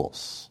as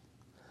equals.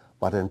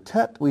 But in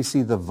Tet we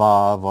see the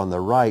Vav on the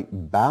right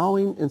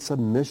bowing in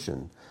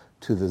submission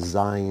to the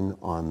Zayin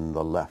on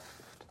the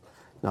left.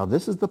 Now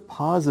this is the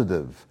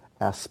positive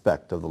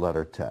aspect of the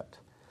letter Tet.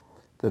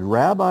 The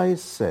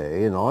rabbis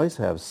say, and always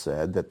have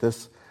said, that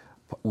this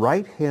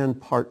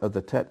right-hand part of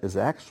the Tet is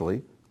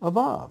actually a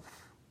Vav.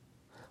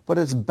 But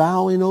it's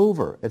bowing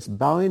over. It's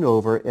bowing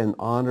over in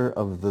honor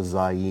of the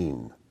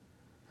Zayin.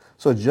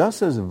 So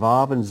just as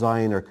Vav and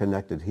Zayin are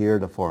connected here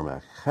to form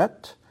a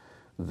Chet,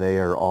 they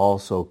are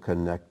also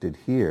connected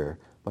here,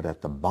 but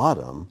at the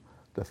bottom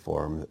to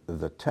form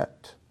the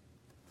Tet.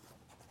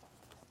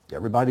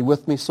 Everybody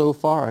with me so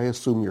far? I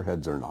assume your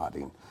heads are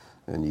nodding,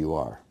 and you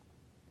are.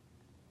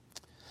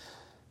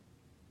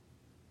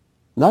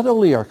 Not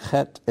only are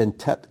Chet and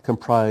Tet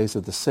comprised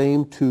of the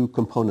same two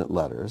component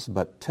letters,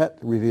 but Tet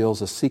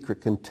reveals a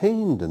secret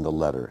contained in the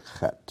letter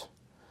Chet.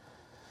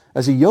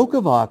 As a yoke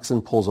of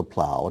oxen pulls a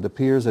plow, it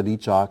appears that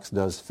each ox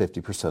does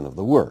 50% of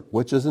the work,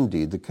 which is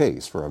indeed the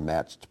case for a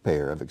matched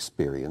pair of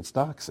experienced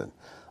oxen.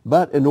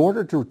 But in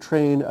order to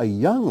train a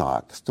young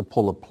ox to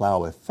pull a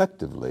plow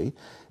effectively,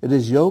 it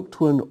is yoked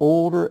to an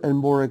older and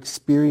more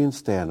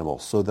experienced animal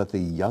so that the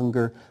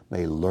younger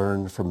may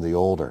learn from the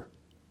older.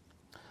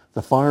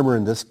 The farmer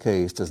in this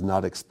case does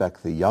not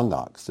expect the young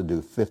ox to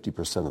do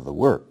 50% of the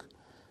work.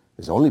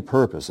 His only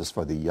purpose is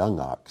for the young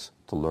ox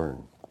to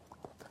learn.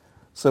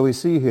 So we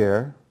see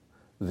here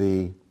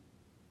the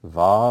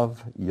Vav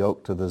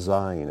yoked to the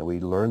Zayin, and we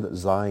learned that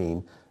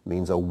Zayin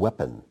means a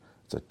weapon.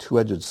 It's a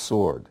two-edged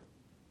sword.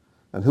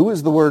 And who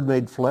is the Word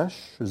made flesh?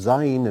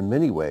 Zayin, in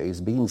many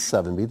ways, being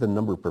 70, the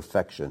number of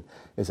perfection,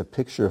 is a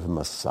picture of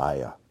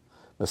Messiah.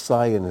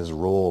 Messiah in his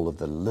role of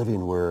the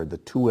living Word, the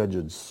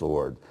two-edged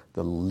sword,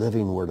 the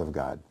living Word of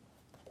God.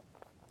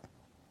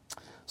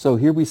 So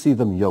here we see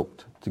them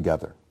yoked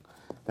together.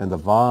 And the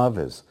Vav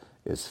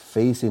is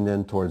facing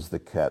in towards the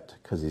Chet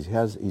because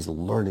he's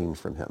learning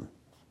from him.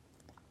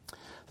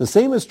 The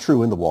same is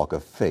true in the walk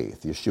of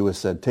faith. Yeshua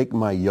said, take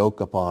my yoke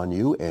upon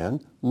you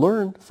and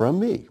learn from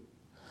me.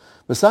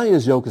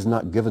 Messiah's yoke is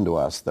not given to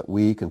us that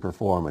we can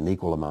perform an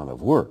equal amount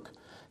of work.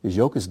 His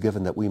yoke is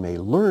given that we may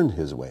learn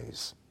his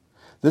ways.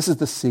 This is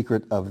the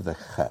secret of the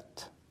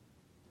Chet.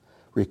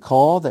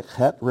 Recall that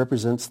Chet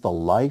represents the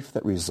life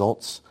that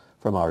results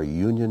from our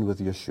union with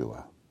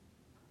Yeshua.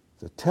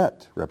 The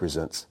Tet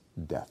represents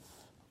death.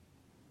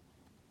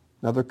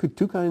 Now there are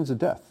two kinds of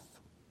death.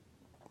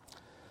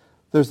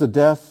 There's the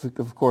death,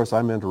 of course,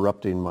 I'm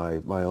interrupting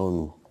my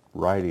own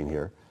writing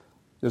here.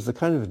 There's the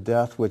kind of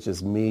death which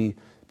is me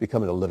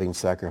becoming a living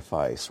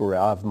sacrifice, where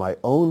of my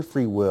own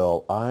free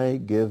will, I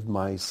give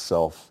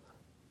myself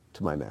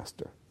to my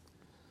master.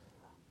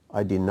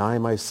 I deny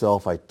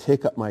myself, I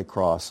take up my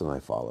cross, and I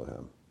follow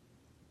him.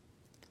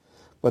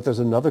 But there's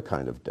another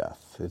kind of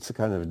death. It's a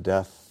kind of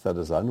death that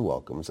is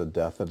unwelcome. It's a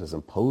death that is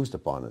imposed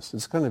upon us.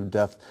 It's a kind of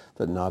death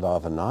that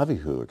Nadav and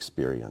Avihu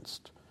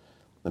experienced.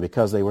 And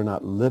because they were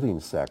not living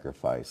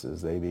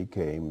sacrifices, they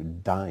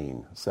became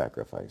dying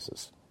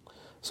sacrifices.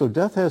 So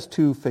death has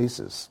two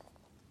faces.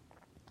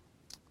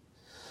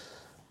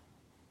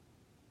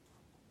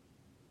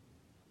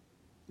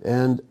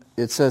 And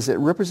it says it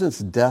represents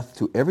death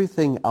to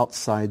everything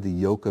outside the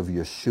yoke of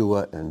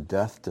Yeshua and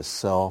death to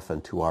self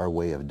and to our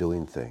way of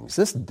doing things.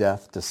 This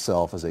death to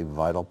self is a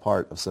vital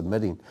part of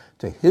submitting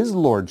to his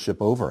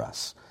lordship over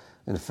us.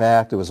 In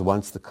fact, it was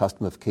once the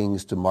custom of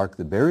kings to mark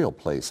the burial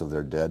place of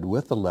their dead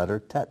with the letter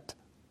Tet,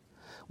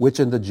 which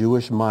in the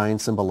Jewish mind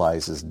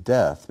symbolizes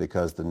death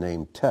because the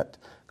name Tet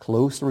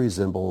closely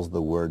resembles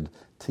the word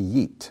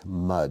Tiyit,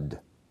 mud,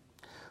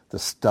 the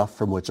stuff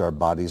from which our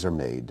bodies are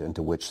made and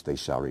to which they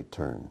shall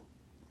return.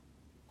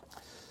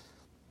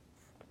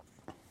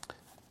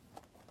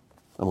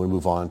 I'm going to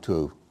move on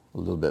to a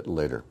little bit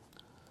later.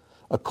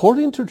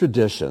 According to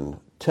tradition,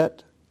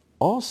 Tet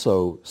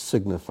also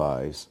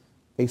signifies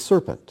a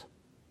serpent.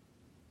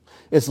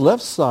 Its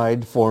left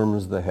side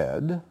forms the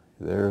head.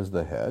 There's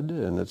the head,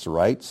 and its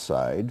right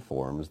side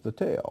forms the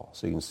tail.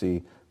 So you can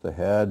see the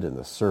head and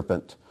the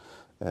serpent,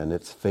 and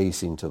it's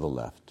facing to the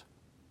left.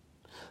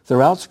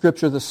 Throughout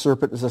Scripture, the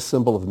serpent is a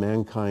symbol of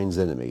mankind's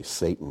enemy,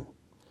 Satan.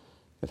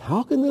 And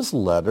how can this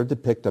letter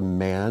depict a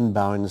man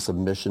bowing in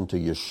submission to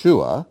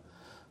Yeshua,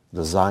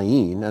 the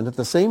Zayin, and at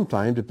the same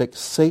time depict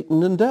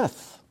Satan and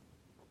death?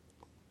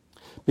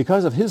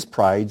 Because of his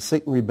pride,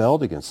 Satan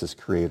rebelled against his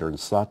Creator and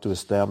sought to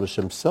establish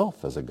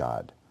himself as a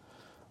God.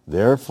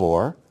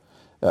 Therefore,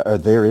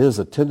 there is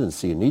a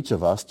tendency in each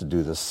of us to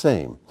do the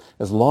same.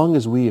 As long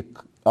as we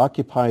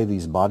occupy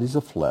these bodies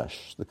of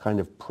flesh, the kind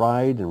of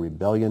pride and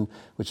rebellion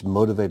which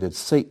motivated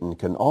Satan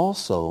can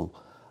also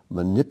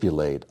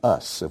manipulate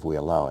us if we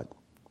allow it.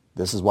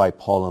 This is why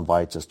Paul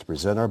invites us to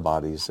present our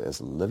bodies as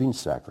living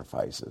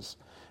sacrifices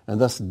and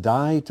thus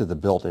die to the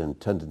built-in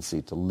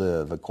tendency to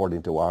live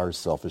according to our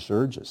selfish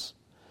urges.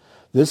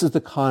 This is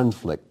the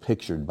conflict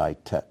pictured by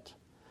Tet,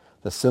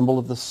 the symbol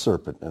of the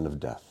serpent and of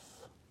death.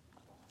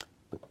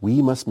 But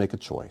we must make a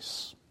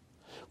choice.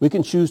 We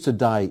can choose to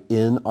die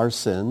in our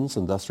sins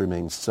and thus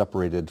remain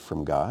separated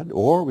from God,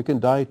 or we can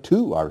die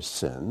to our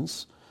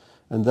sins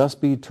and thus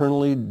be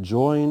eternally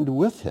joined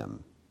with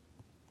him.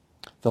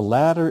 The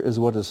latter is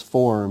what is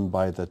formed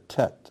by the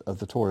Tet of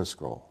the Torah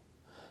scroll,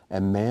 a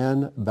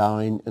man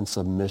bowing in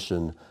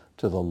submission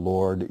to the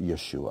Lord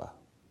Yeshua.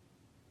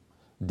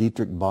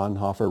 Dietrich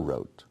Bonhoeffer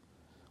wrote,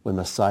 "When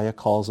Messiah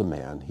calls a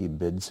man, he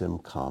bids him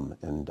come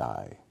and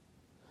die."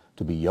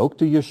 To be yoked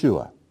to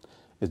Yeshua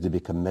is to be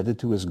committed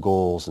to his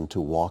goals and to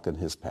walk in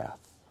his path.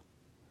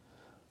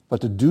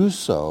 But to do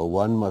so,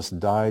 one must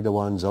die to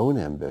one's own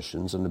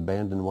ambitions and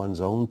abandon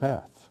one's own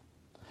path.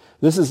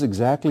 This is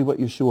exactly what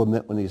Yeshua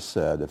meant when he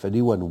said, "If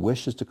anyone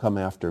wishes to come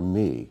after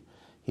me,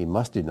 he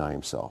must deny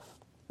himself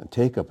and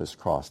take up his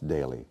cross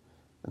daily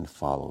and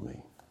follow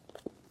me."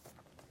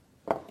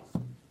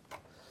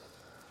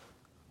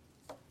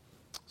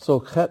 So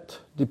Chet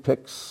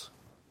depicts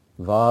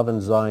Vav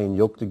and Zayin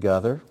yoked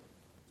together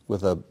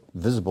with a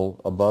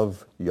visible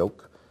above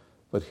yoke,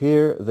 but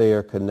here they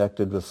are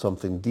connected with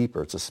something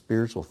deeper. It's a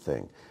spiritual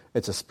thing.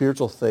 It's a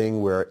spiritual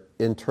thing where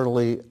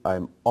internally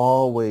I'm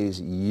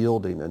always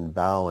yielding and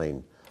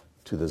bowing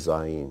to the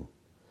Zayin.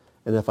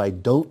 And if I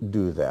don't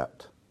do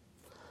that,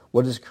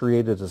 what is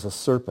created is a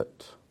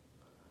serpent,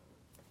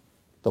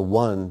 the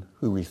one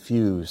who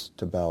refused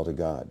to bow to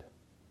God.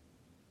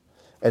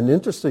 And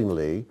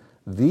interestingly,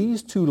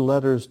 these two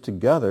letters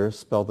together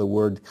spell the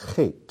word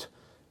chet,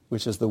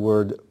 which is the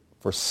word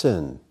for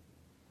sin.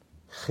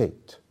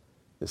 Chet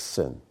is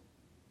sin.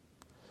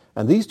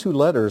 And these two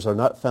letters are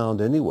not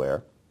found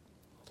anywhere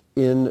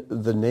in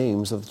the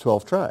names of the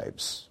 12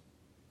 tribes.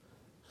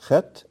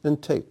 Chet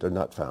and Tet are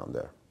not found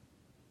there.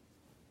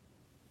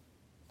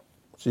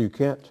 So you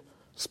can't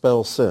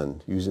spell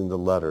sin using the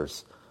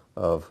letters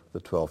of the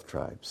 12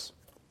 tribes.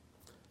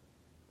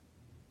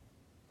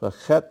 The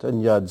Chet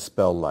and Yud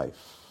spell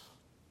life.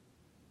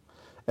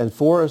 And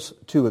for us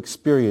to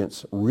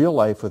experience real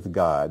life with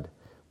God,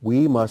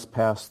 we must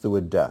pass through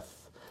a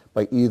death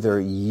by either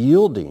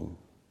yielding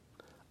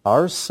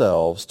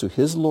ourselves to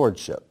his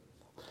lordship,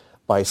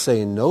 by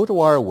saying no to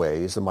our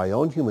ways and my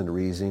own human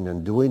reasoning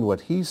and doing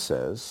what he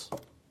says,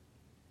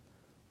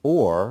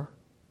 or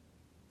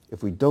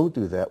if we don't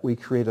do that, we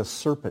create a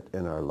serpent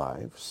in our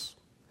lives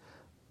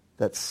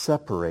that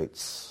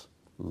separates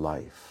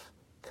life.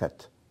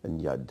 Ket and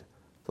Yud,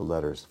 the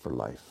letters for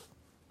life.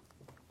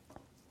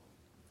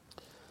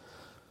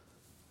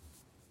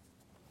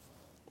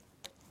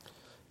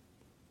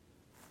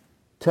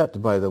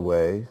 Tet, by the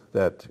way,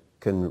 that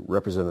can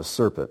represent a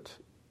serpent,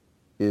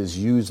 is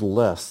used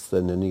less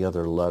than any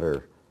other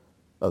letter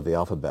of the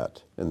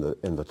alphabet in the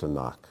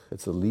Tanakh.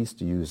 It's the least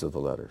used of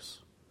the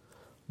letters.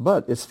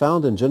 But it's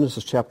found in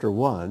Genesis chapter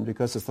 1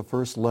 because it's the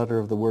first letter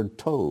of the word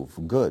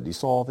tov, good. He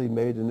saw all he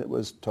made and it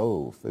was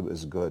tov, it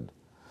was good.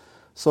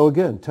 So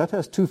again, Tet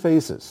has two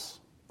faces.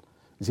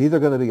 It's either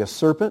going to be a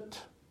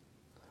serpent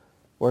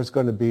or it's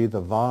going to be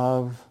the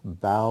Vav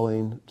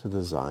bowing to the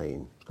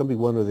Zayin. It's going to be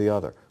one or the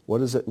other.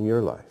 What is it in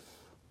your life?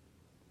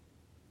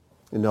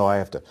 I know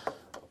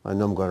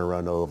I'm going to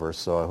run over,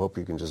 so I hope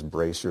you can just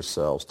brace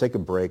yourselves. Take a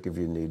break if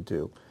you need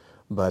to.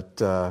 But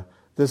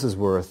this is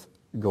worth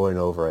going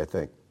over, I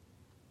think.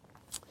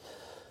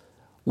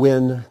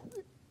 When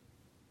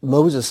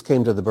Moses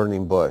came to the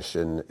burning bush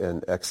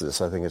in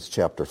Exodus, I think it's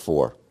chapter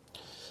 4,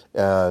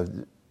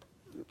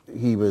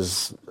 he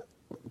was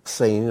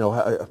saying,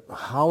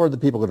 how are the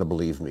people going to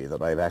believe me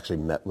that I've actually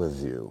met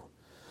with you?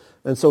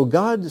 And so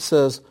God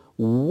says,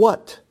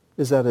 what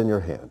is that in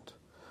your hand?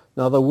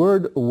 Now the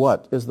word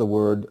what is the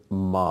word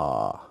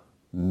ma,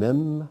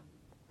 mem,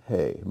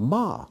 hey.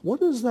 Ma,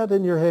 what is that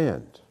in your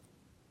hand?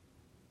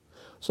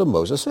 So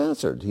Moses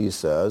answered. He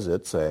says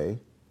it's a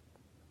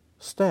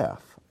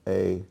staff,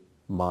 a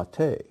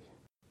mate.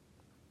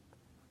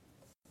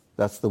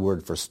 That's the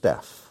word for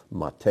staff,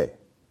 mate.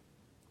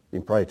 You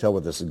can probably tell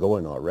where this is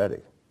going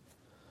already.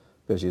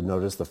 Because you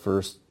notice the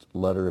first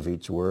letter of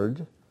each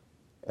word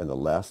and the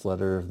last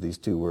letter of these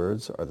two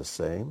words are the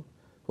same.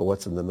 But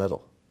what's in the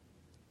middle?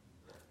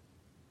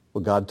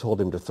 Well, God told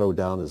him to throw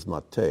down his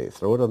mate,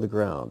 throw it on the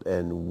ground.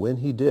 And when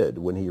he did,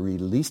 when he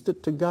released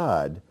it to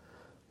God,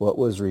 what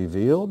was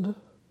revealed?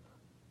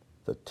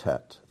 The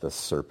tet, the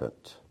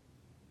serpent.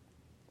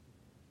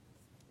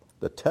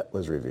 The tet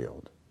was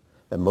revealed.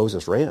 And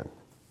Moses ran.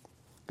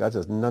 God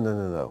says,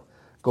 no.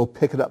 Go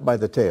pick it up by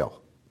the tail.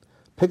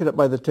 Pick it up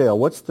by the tail.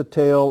 What's the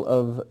tail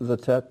of the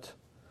tet?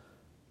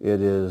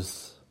 It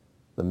is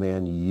the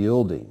man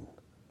yielding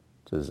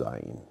to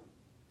Zion.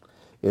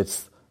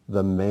 It's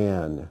the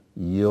man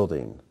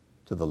yielding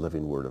to the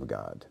living Word of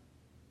God.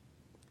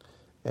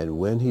 And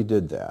when he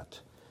did that,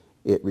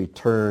 it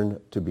returned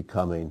to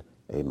becoming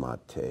a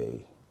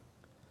mate.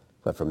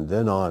 But from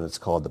then on, it's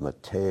called the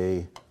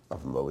mate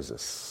of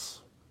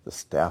Moses, the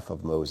staff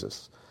of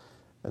Moses.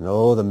 And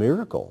oh, the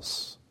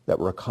miracles that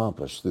were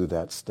accomplished through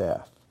that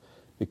staff,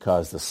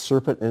 because the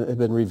serpent in it had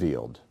been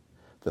revealed.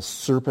 The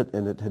serpent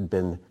in it had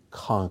been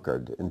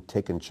conquered and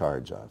taken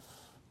charge of.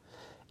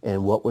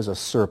 And what was a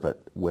serpent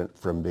went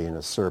from being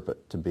a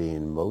serpent to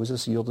being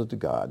Moses yielded to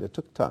God. It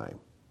took time.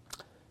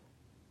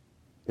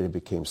 And it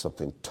became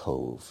something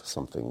tov,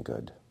 something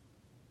good.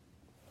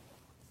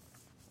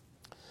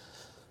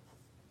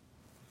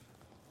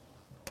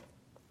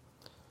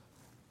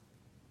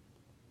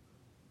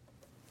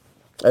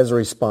 As a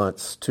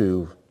response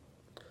to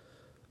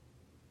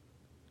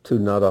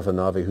Nadav and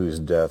Avihu's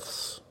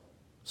deaths,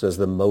 says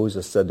that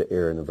Moses said to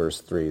Aaron in verse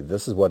 3,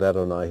 this is what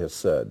Adonai has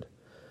said,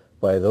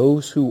 by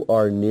those who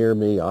are near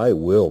me I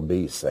will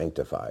be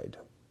sanctified.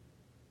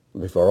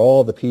 Before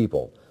all the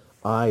people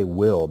I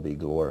will be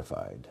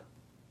glorified.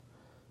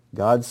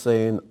 God's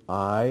saying,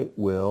 I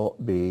will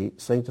be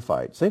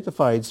sanctified.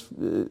 Sanctified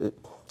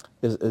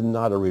is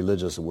not a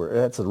religious word.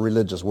 That's a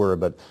religious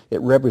word, but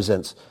it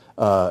represents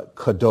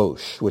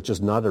kadosh, which is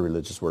not a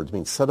religious word. It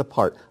means set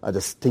apart, a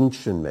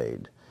distinction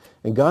made.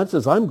 And God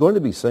says, I'm going to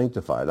be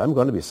sanctified. I'm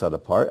going to be set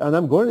apart, and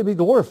I'm going to be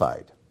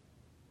glorified.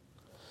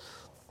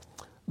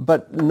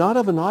 But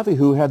Nadav and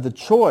Avihu had the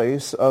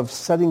choice of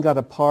setting God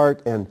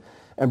apart and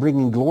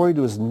bringing glory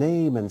to his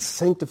name and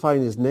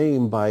sanctifying his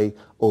name by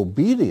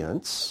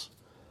obedience,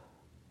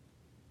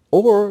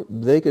 or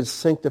they could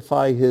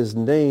sanctify his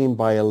name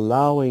by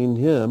allowing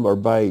him, or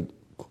by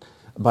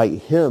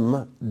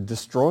him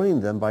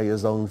destroying them by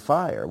his own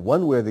fire.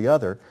 One way or the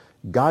other,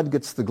 God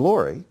gets the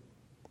glory,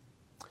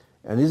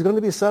 and he's going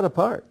to be set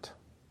apart.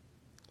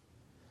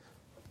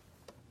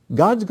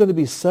 God's going to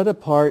be set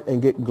apart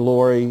and get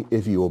glory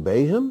if you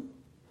obey him,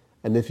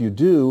 and if you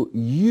do,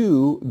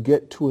 you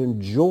get to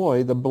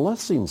enjoy the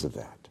blessings of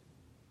that.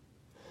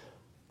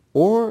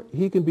 Or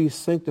he can be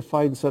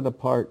sanctified and set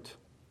apart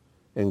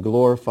and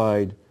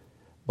glorified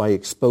by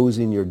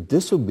exposing your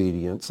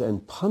disobedience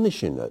and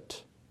punishing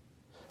it,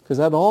 because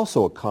that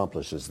also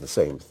accomplishes the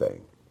same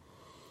thing.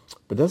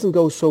 But it doesn't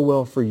go so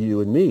well for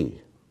you and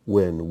me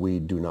when we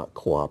do not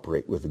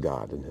cooperate with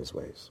God in his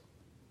ways.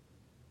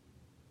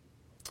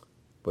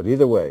 But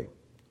either way,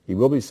 he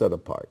will be set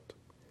apart.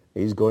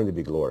 He's going to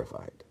be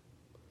glorified.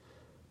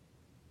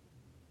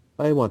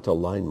 I want to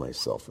align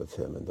myself with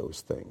him in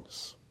those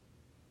things.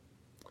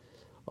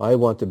 I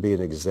want to be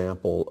an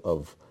example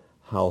of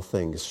how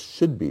things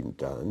should be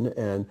done,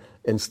 and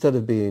instead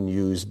of being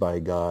used by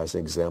God as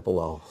an example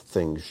of how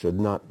things should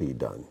not be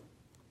done.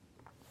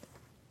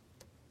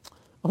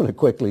 I'm going to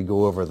quickly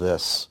go over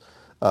this.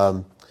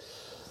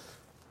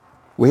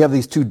 We have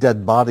these two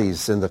dead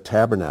bodies in the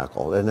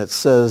tabernacle, and it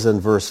says in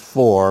verse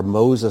 4,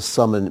 Moses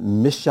summoned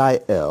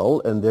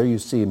Mishael, and there you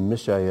see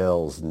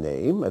Mishael's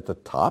name at the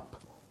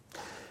top,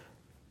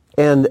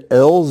 and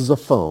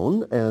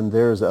Elzaphon, and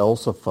there's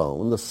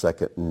Elzaphon, the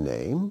second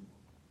name,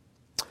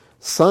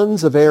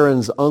 sons of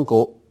Aaron's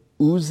uncle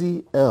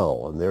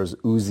Uziel, and there's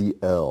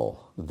Uziel,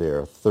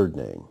 their third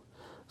name.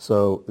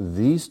 So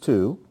these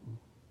two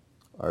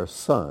are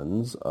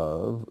sons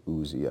of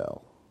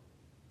Uziel.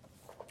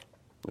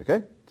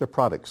 Okay? They're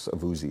products of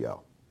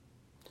Uziel.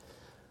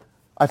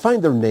 I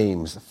find their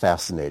names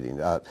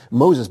fascinating.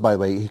 Moses, by the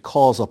way, he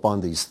calls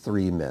upon these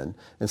three men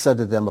and said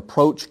to them,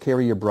 approach,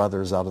 carry your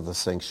brothers out of the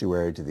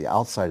sanctuary to the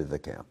outside of the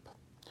camp.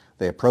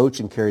 They approached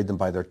and carried them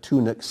by their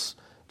tunics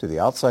to the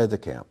outside of the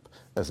camp,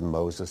 as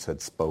Moses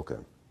had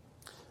spoken.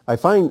 I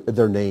find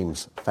their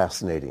names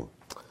fascinating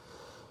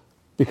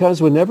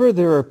because whenever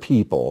there are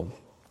people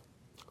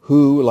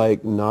who,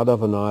 like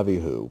Nadav and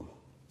Avihu,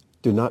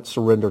 do not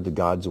surrender to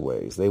God's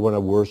ways. They want to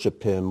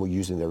worship him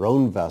using their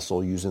own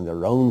vessel, using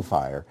their own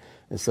fire,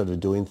 instead of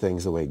doing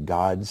things the way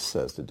God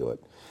says to do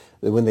it.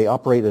 When they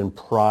operate in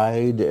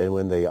pride and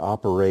when they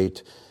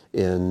operate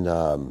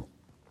in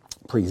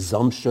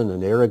presumption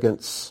and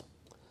arrogance,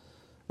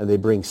 and they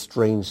bring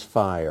strange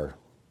fire,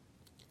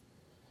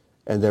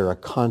 and there are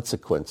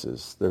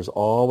consequences. There's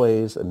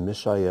always a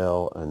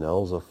Mishael, an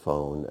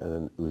Elzaphon, and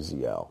an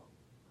Uziel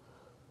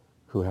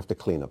who have to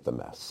clean up the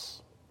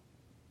mess.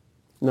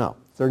 Now,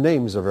 their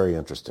names are very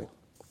interesting.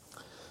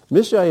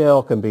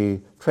 Mishael can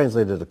be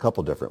translated a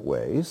couple different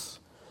ways.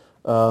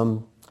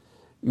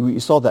 You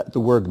saw that the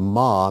word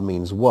ma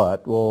means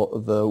what? Well,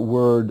 the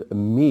word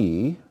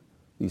me,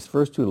 these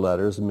first two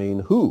letters mean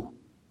who.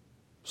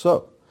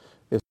 So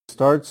it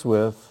starts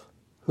with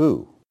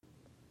who.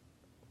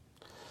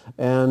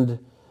 And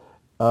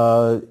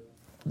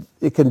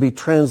it can be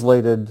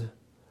translated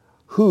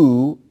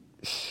who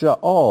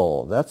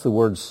Sha'al. That's the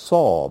word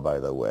Saul, by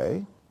the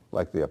way,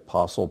 like the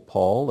Apostle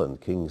Paul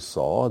and King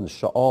Saul. And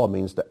Sha'al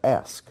means to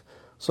ask.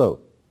 So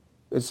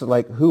it's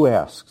like who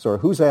asks or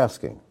who's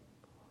asking.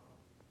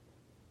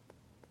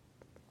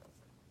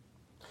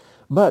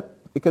 But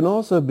it can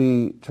also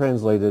be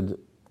translated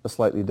a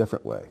slightly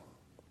different way.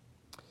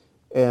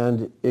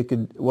 And it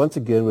could, once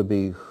again, would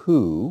be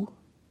who.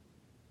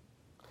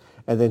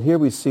 And then here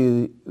we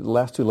see the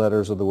last two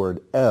letters of the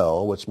word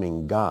El, which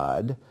mean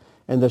God.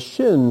 And the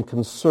shin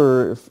can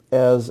serve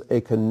as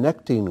a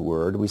connecting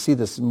word. We see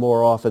this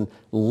more often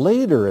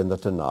later in the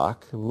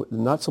Tanakh,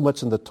 not so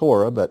much in the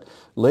Torah, but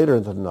later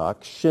in the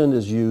Tanakh. Shin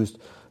is used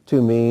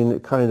to mean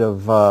kind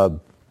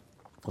of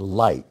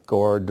like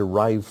or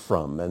derived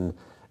from.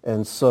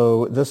 And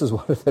so this is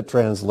one of the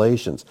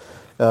translations.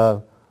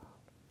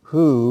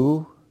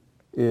 Who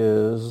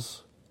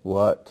is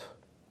what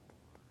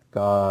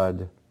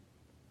God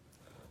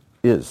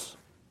is.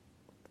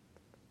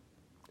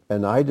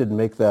 And I didn't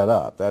make that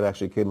up. That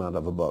actually came out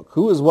of a book.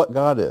 Who is what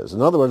God is?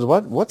 In other words,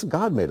 what's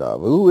God made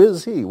of? Who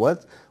is he?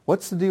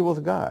 What's the deal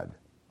with God?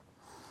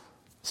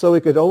 So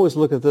we could always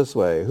look at it this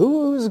way.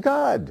 Who is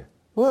God?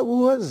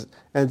 Who is?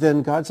 And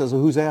then God says,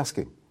 well, who's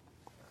asking?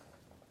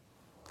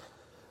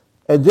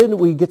 And then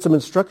we get some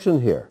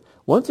instruction here.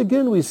 Once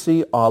again, we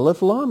see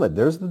Aleph Lamed.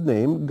 There's the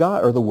name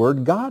God, or the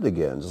word God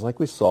again, just like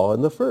we saw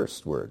in the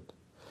first word.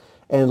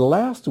 And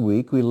last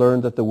week, we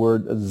learned that the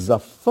word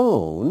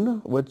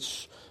Zaphon,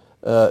 which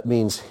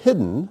means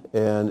hidden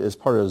and is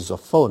part of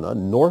Zaphona,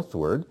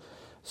 northward.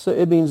 So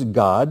it means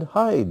God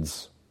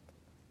hides.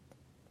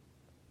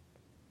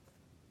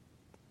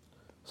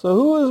 So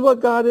who is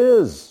what God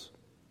is?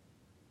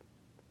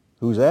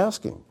 Who's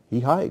asking? He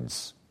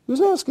hides.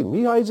 Who's asking?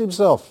 He hides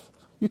himself.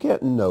 You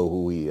can't know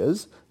who he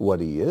is, what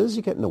he is.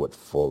 You can't know it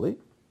fully.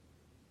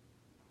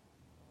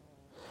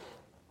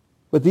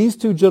 But these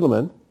two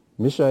gentlemen,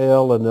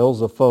 Mishael and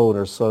Elzaphon,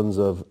 are sons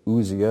of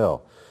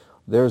Uziel.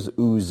 There's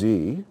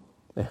Uzi.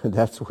 And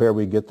that's where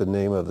we get the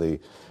name of the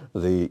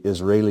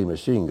Israeli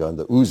machine gun,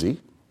 the Uzi.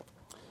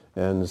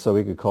 And so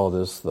we could call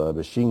this the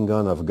machine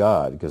gun of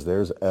God, because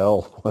there's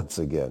El once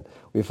again.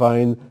 We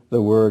find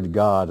the word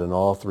God in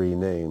all three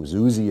names,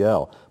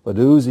 Uziel. But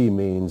Uzi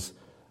means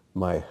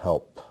my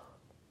help.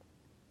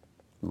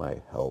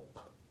 My help.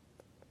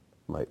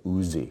 My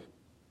Uzi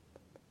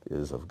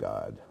is of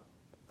God.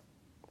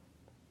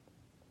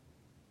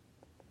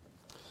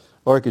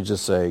 Or I could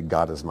just say,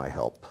 God is my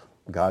help.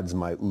 God's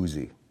my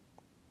Uzi.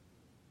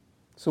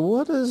 So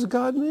what does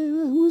God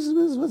mean?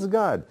 What's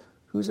God?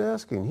 Who's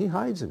asking? He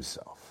hides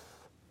himself.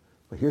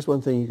 But here's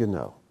one thing you can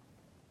know.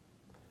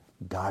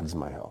 God's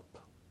my help.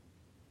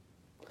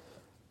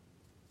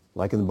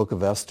 Like in the book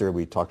of Esther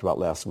we talked about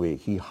last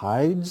week, he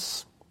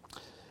hides,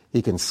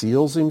 he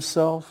conceals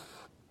himself,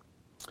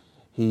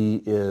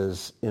 he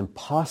is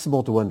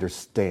impossible to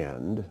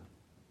understand,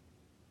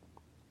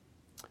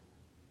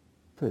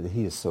 but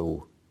he is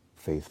so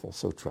faithful,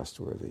 so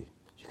trustworthy.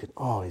 You can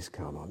always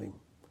count on him.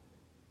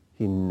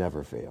 He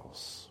never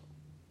fails.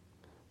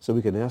 So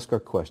we can ask our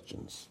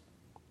questions,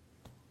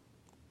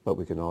 but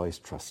we can always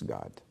trust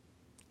God,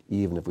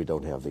 even if we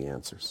don't have the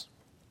answers.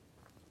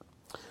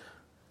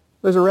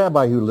 There's a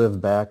rabbi who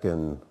lived back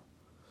in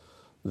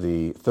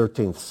the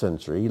 13th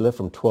century. He lived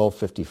from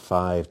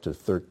 1255 to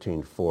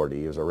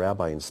 1340. He was a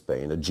rabbi in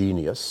Spain, a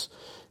genius.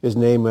 His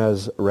name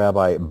was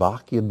Rabbi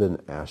Bachya ben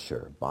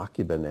Asher.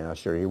 Bachya ben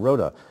Asher. He wrote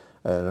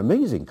an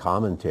amazing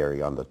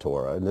commentary on the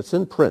Torah, and it's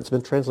in print. It's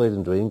been translated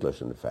into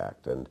English, in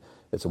fact, and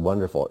it's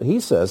wonderful. He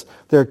says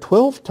there are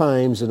 12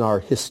 times in our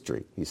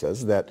history, he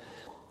says,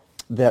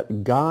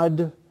 that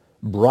God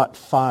brought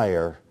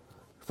fire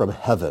from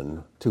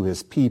heaven to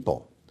his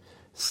people.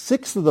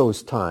 6 of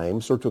those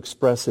times were to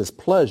express his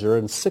pleasure,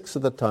 and 6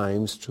 of the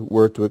times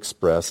were to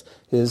express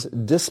his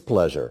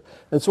displeasure.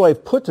 And so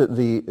I've put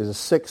the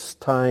 6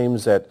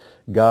 times that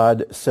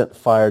God sent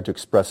fire to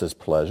express his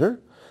pleasure,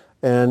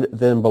 and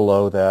then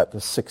below that,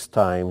 the 6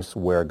 times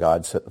where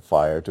God sent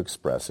fire to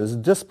express his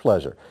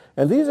displeasure.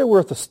 And these are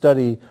worth a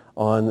study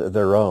on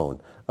their own.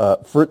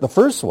 The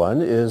first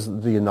one is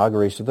the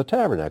inauguration of the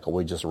tabernacle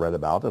we just read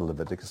about in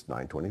Leviticus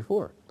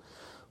 9:24.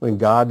 When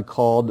God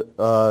called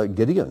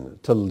Gideon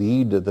to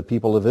lead the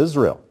people of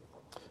Israel,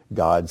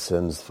 God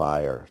sends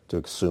fire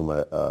to consume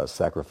a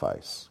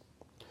sacrifice.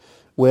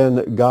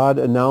 When God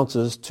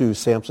announces to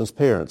Samson's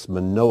parents,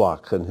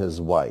 Manoach and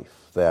his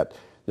wife, that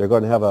they're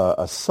going to have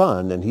a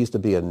son, and he's to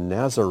be a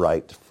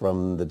Nazarite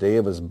from the day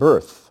of his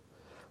birth.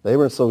 They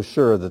weren't so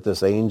sure that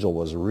this angel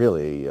was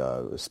really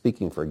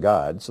speaking for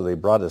God, so they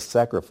brought a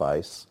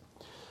sacrifice,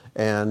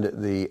 and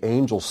the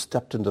angel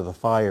stepped into the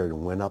fire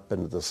and went up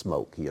into the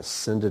smoke. He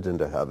ascended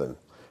into heaven.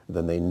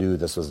 Then they knew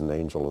this was an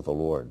angel of the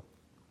Lord.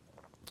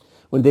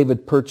 When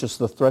David purchased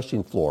the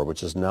threshing floor,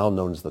 which is now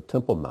known as the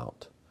Temple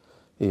Mount,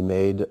 He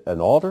made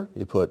an altar.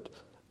 He put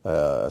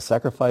a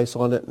sacrifice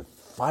on it, and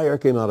fire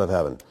came out of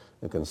heaven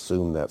and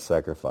consumed that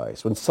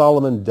sacrifice. When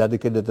Solomon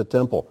dedicated the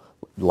temple,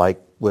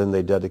 like when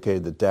they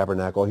dedicated the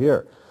tabernacle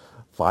here,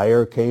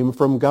 fire came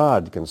from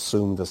God,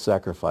 consumed the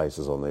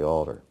sacrifices on the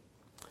altar.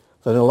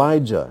 Then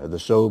Elijah had the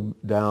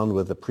showdown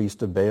with the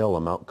priest of Baal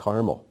on Mount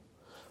Carmel.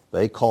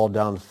 They called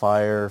down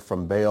fire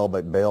from Baal,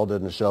 but Baal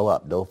didn't show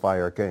up. No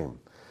fire came.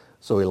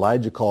 So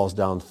Elijah calls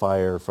down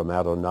fire from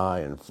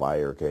Adonai, and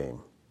fire came.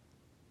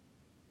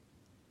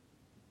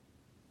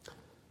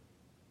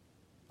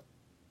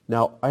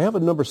 Now, I have a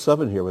number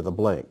 7 here with a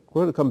blank.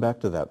 We're going to come back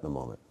to that in a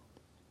moment.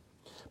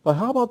 But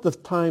how about the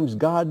times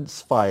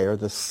God's fire,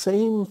 the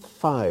same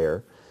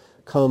fire,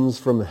 comes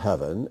from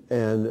heaven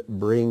and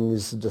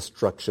brings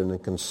destruction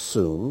and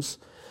consumes,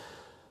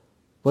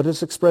 but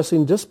it's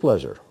expressing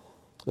displeasure?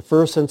 The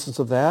first instance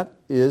of that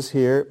is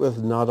here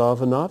with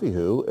Nadav and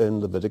Abihu in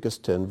Leviticus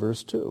 10,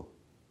 verse 2.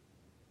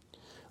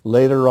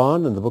 Later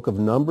on in the book of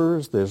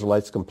Numbers, the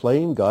Israelites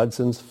complain. God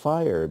sends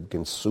fire. It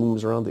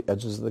consumes around the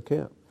edges of the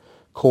camp.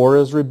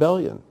 Korah's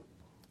rebellion.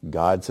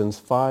 God sends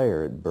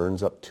fire. It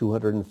burns up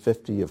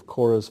 250 of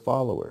Korah's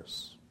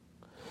followers.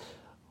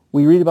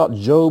 We read about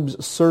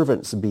Job's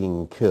servants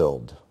being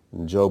killed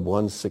in Job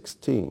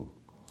 1:16.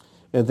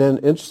 And then,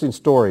 interesting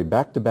story,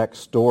 back-to-back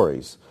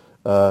stories.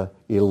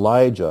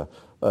 Elijah,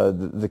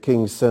 the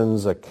king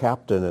sends a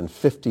captain and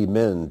 50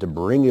 men to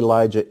bring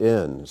Elijah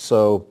in.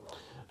 So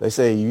they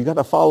say, you got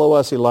to follow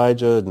us,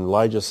 Elijah. And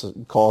Elijah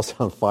calls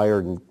down fire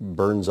and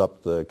burns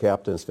up the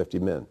captain's 50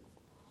 men.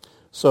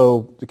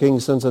 So the king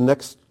sends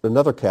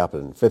another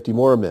captain, 50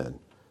 more men.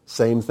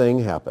 Same thing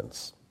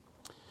happens.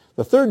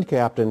 The third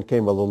captain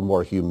came with a little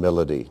more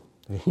humility.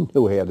 He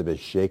knew he had to be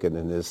shaken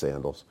in his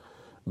sandals.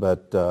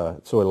 But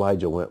so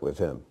Elijah went with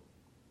him.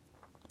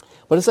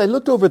 But as I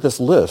looked over this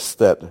list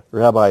that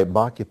Rabbi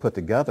Baki put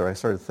together, I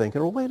started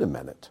thinking, well, wait a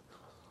minute.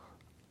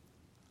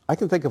 I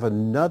can think of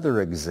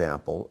another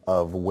example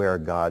of where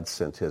God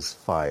sent his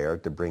fire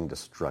to bring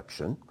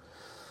destruction.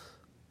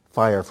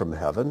 Fire from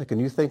heaven. Can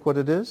you think what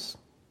it is?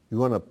 You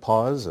want to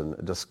pause and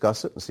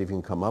discuss it and see if you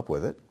can come up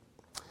with it.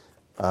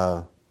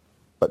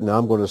 But now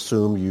I'm going to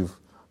assume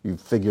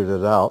you've figured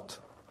it out.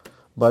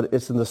 But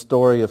it's in the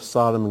story of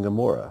Sodom and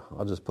Gomorrah.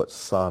 I'll just put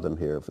Sodom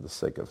here for the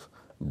sake of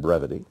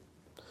brevity.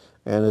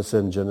 And it's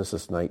in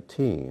Genesis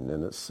 19,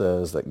 and it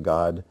says that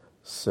God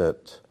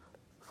sent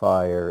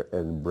fire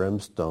and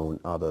brimstone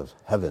out of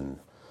heaven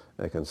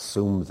and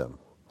consumed them.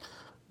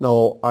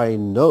 Now, I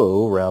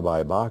know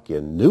Rabbi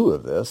Bachya knew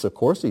of this. Of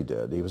course he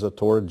did. He was a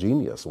Torah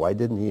genius. Why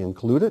didn't he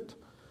include it?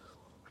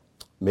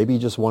 Maybe he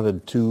just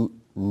wanted too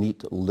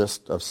neat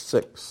list of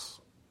 6.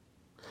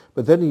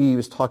 But then he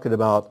was talking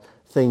about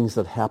things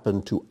that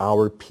happened to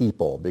our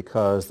people,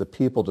 because the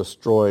people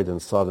destroyed in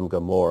Sodom and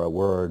Gomorrah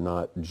were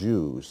not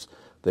Jews.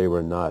 They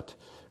were not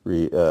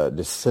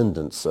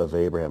descendants of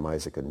Abraham,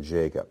 Isaac, and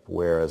Jacob,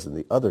 whereas in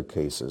the other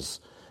cases,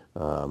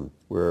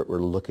 we're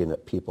looking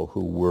at people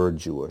who were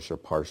Jewish or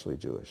partially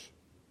Jewish.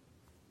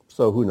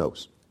 So who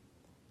knows?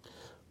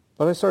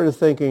 But I started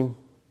thinking,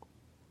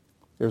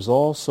 there's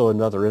also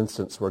another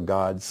instance where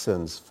God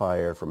sends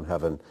fire from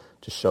heaven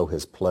to show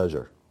his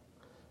pleasure.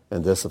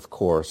 And this, of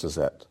course, is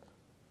at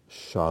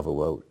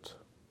Shavuot,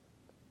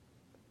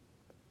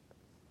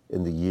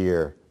 in the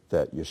year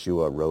that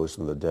Yeshua rose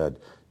from the dead.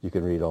 You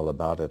can read all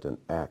about it in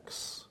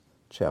Acts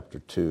chapter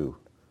 2,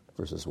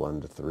 verses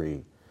 1 to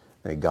 3.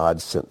 And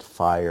God sent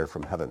fire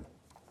from heaven,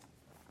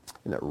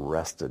 and it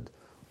rested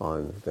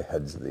on the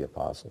heads of the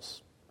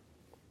apostles.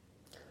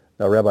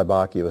 Now, Rabbi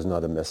Baki was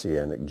not a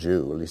Messianic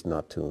Jew, at least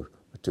not to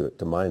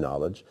my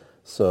knowledge,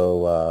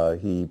 so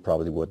he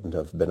probably wouldn't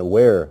have been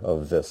aware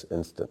of this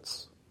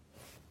instance.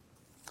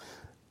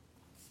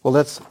 Well,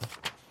 let's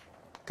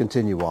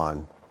continue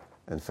on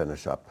and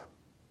finish up.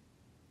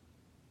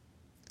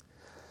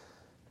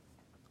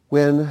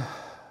 When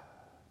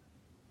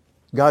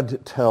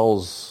God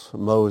tells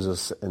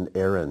Moses and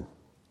Aaron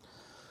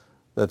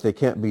that they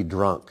can't be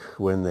drunk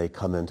when they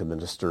come in to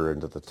minister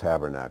into the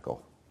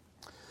tabernacle,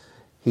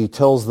 he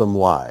tells them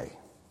why.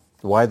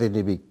 Why they need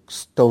to be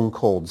stone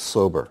cold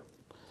sober.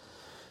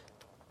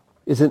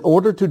 Is in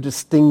order to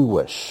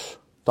distinguish.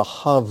 The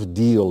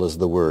havdil is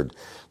the word.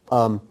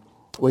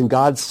 When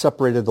God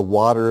separated the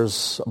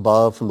waters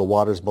above from the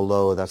waters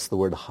below, that's the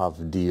word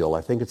havdil.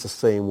 I think it's the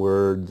same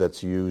word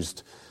that's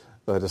used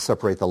to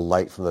separate the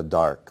light from the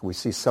dark. We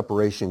see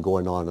separation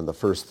going on in the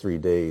first 3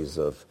 days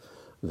of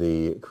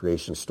the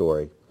creation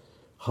story.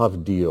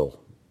 Havdil.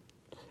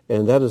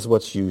 And that is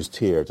what's used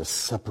here, to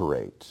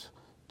separate,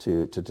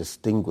 to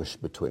distinguish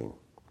between.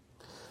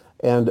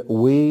 And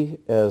we,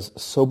 as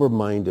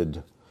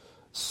sober-minded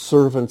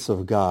servants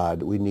of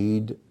God, we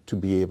need to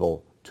be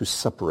able to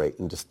separate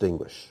and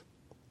distinguish.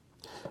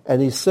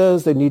 And he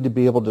says they need to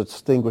be able to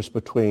distinguish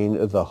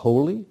between the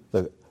holy,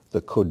 the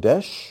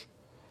kodesh,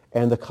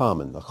 and the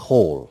common, the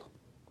whole.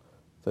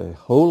 The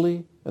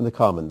holy and the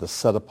common, the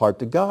set apart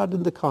to God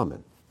and the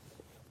common.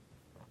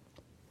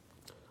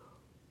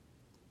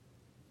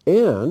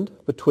 And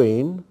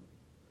between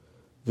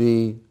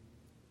the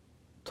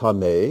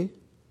tameh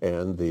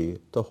and the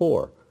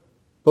tahor.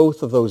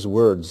 Both of those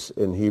words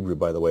in Hebrew,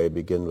 by the way,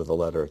 begin with the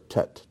letter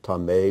tet,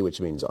 tameh,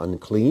 which means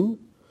unclean,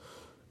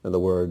 and the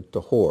word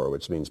tahor,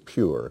 which means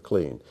pure,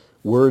 clean.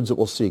 Words that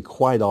we'll see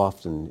quite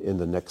often in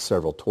the next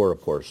several Torah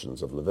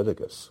portions of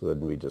Leviticus when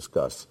we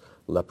discuss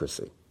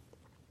leprosy.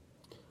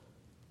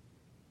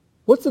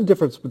 What's the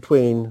difference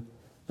between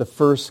the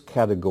first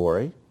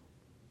category,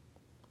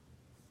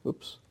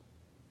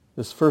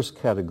 this first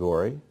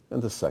category,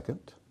 and the second?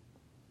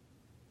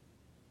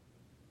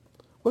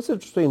 What's the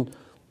difference between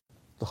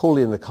the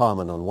holy and the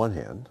common on one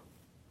hand,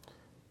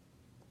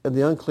 and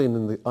the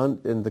unclean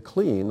and the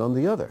clean on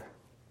the other?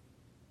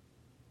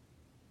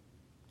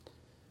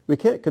 We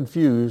can't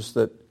confuse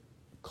that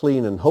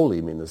clean and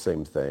holy mean the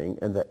same thing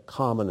and that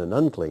common and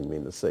unclean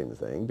mean the same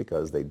thing,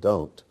 because they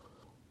don't.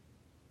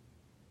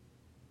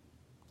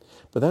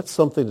 But that's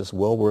something that's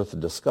well worth a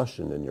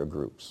discussion in your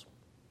groups.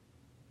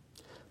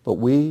 But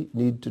we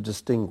need to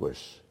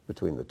distinguish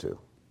between the two.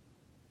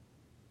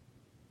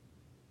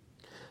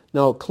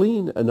 Now,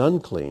 clean and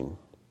unclean,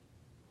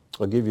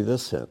 I'll give you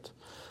this hint,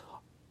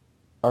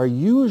 are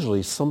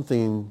usually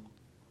something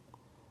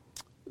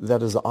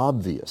that is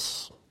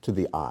obvious to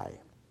the eye.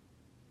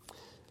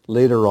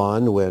 Later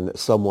on, when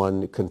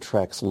someone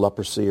contracts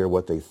leprosy or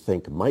what they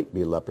think might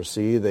be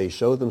leprosy, they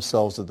show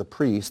themselves to the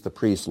priest. The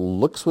priest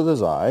looks with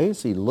his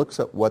eyes. He looks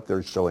at what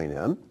they're showing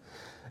him.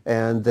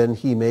 And then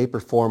he may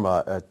perform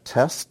a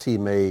test. He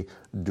may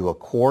do a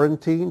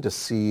quarantine to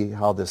see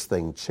how this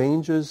thing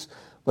changes.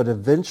 But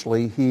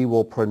eventually he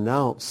will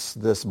pronounce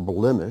this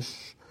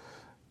blemish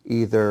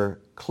either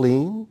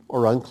clean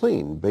or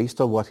unclean based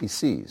on what he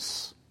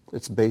sees.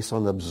 It's based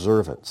on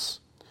observance.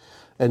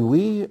 And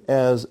we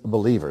as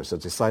believers,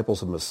 as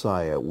disciples of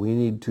Messiah, we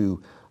need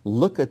to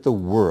look at the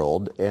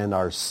world and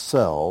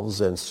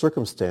ourselves and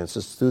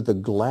circumstances through the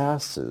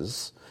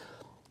glasses,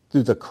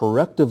 through the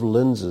corrective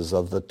lenses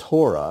of the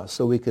Torah,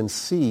 so we can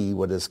see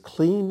what is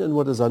clean and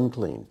what is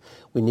unclean.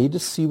 We need to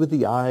see with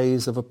the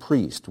eyes of a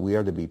priest. We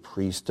are to be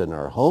priests in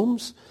our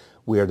homes.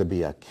 We are to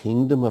be a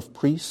kingdom of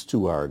priests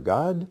to our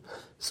God.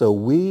 So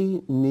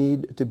we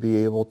need to be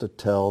able to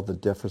tell the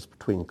difference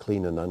between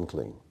clean and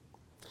unclean.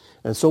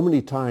 And so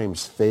many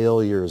times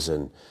failures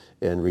in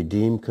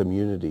redeemed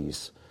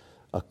communities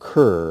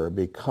occur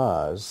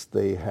because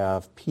they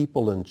have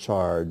people in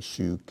charge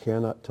who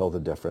cannot tell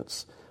the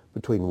difference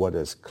between what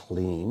is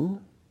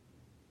clean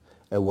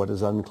and what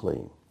is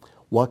unclean,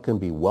 what can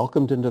be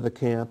welcomed into the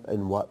camp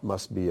and what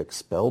must be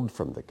expelled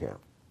from the camp.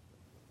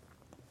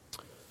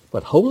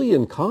 But holy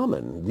and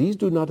common, these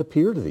do not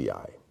appear to the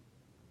eye.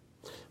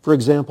 For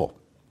example,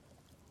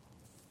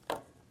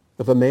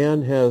 if a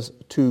man has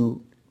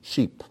 2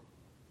 sheep,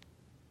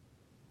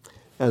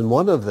 and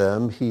one of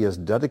them he is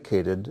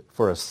dedicated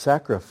for a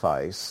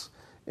sacrifice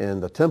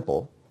in the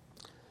temple,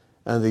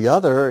 and the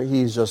other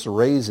he's just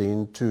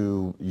raising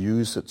to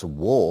use its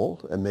wool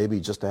and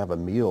maybe just to have a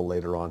meal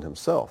later on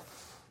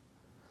himself.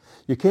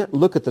 You can't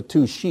look at the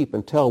 2 sheep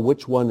and tell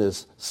which one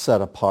is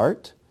set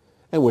apart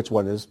and which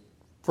one is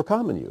for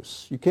common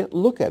use. You can't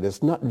look at it.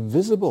 It's not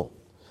visible.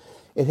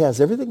 It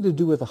has everything to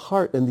do with the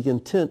heart and the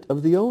intent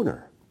of the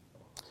owner.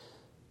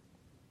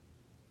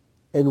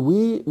 And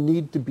we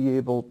need to be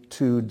able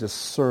to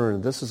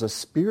discern, this is a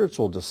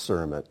spiritual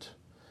discernment,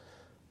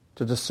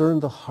 to discern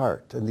the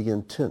heart and the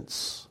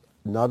intents,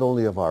 not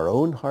only of our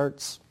own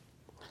hearts,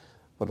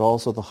 but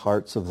also the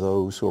hearts of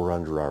those who are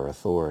under our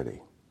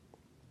authority.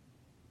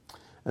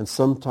 And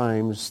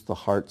sometimes the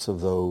hearts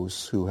of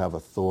those who have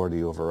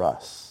authority over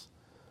us.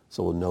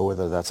 So we'll know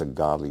whether that's a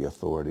godly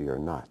authority or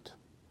not,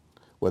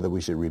 whether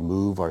we should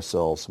remove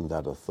ourselves from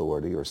that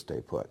authority or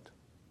stay put.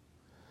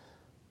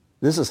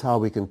 This is how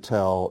we can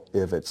tell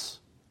if it's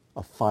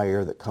a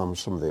fire that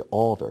comes from the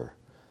altar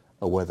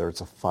or whether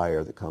it's a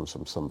fire that comes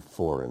from some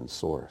foreign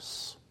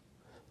source.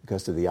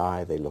 Because to the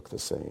eye, they look the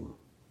same.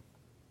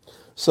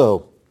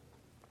 So,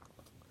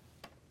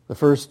 the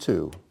first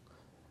 2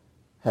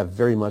 have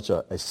very much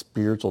a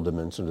spiritual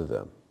dimension to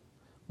them,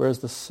 whereas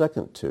the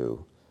second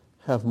 2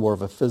 have more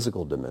of a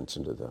physical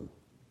dimension to them.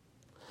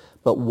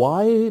 But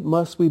why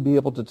must we be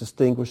able to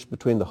distinguish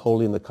between the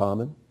holy and the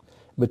common,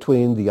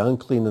 between the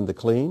unclean and the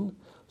clean?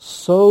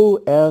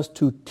 So as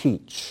to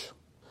teach,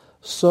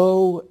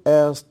 so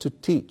as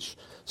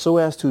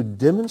to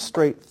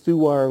demonstrate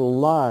through our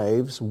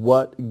lives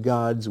what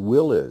God's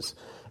will is.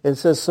 And it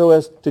says, so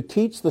as to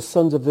teach the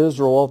sons of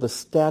Israel all the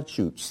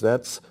statutes.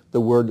 That's the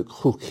word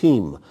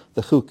chukim.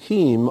 The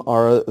chukim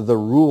are the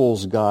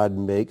rules God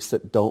makes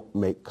that don't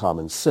make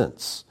common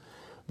sense.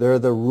 They're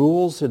the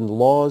rules and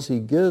laws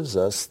he gives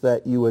us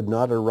that you would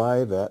not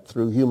arrive at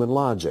through human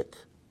logic.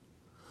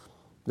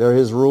 They're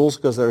his rules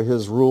because they're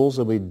his rules,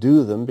 and we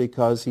do them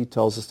because he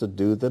tells us to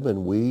do them,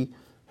 and we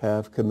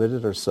have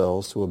committed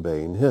ourselves to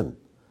obeying him.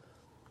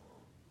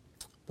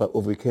 But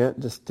if we can't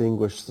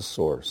distinguish the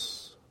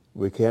source,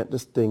 we can't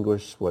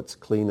distinguish what's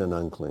clean and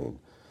unclean,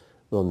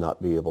 we'll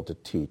not be able to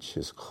teach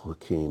his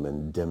chukim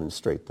and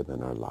demonstrate them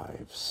in our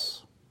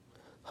lives.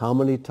 How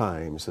many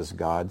times has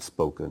God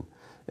spoken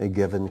and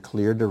given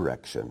clear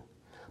direction,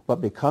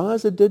 but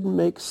because it didn't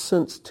make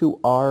sense to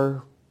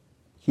our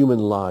human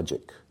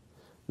logic,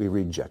 we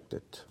reject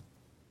it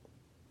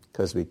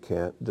because we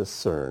can't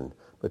discern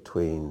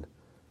between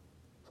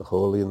the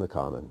holy and the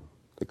common,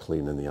 the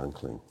clean and the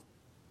unclean.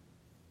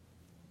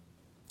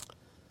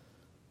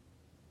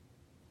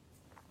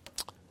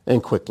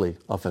 And quickly,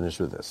 I'll finish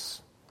with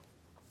this.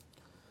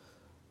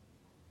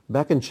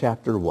 Back in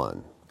chapter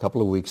 1, a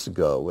couple of weeks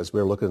ago, as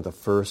we were looking at the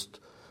first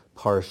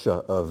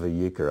parsha of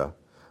Vayikra,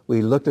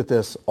 we looked at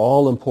this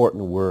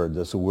all-important word,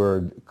 this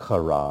word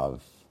karav.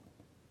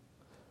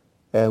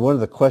 And one of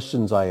the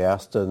questions I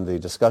asked in the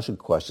discussion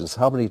questions,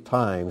 how many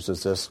times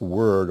does this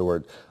word,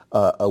 or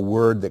a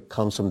word that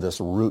comes from this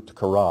root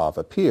karav,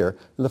 appear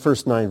in the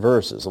first 9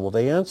 verses? Well,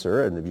 they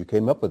answer, and if you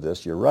came up with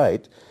this, you're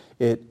right,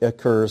 it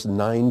occurs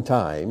 9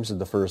 times in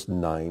the first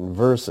 9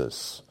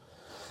 verses.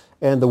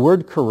 And the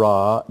word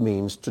kara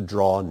means to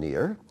draw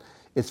near.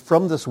 It's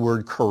from this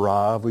word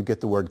karav we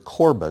get the word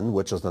korban,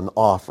 which is an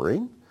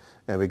offering.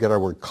 And we get our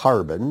word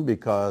carbon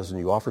because when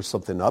you offer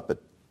something up,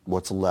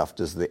 what's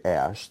left is the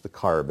ash, the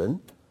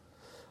carbon.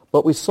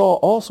 But we saw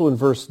also in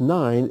verse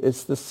 9,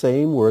 it's the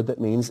same word that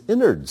means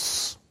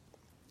innards.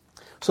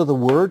 So the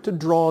word to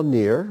draw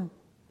near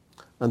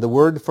and the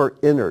word for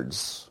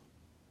innards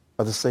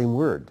are the same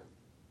word.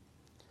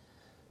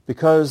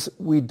 Because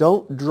we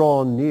don't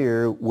draw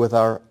near with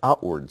our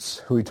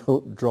outwards. We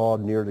don't draw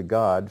near to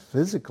God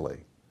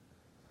physically.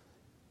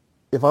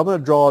 If I'm going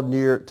to draw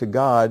near to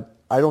God,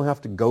 I don't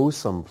have to go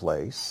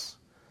someplace.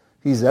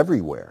 He's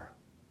everywhere.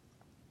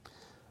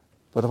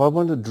 But if I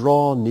want to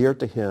draw near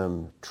to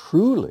him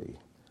truly,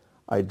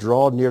 I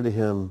draw near to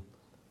him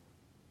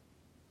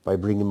by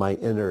bringing my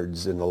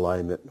innards in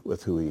alignment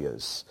with who he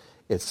is.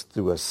 It's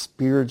through a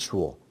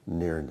spiritual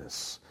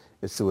nearness.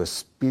 It's through a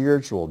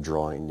spiritual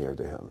drawing near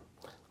to him.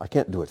 I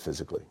can't do it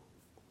physically.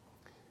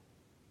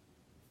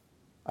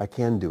 I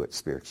can do it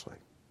spiritually.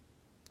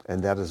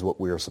 And that is what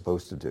we are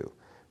supposed to do.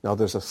 Now,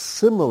 there's a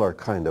similar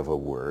kind of a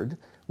word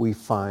we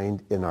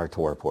find in our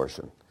Torah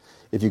portion.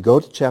 If you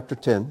go to chapter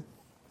 10,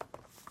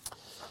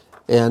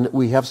 and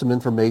we have some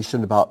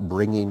information about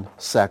bringing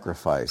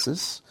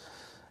sacrifices.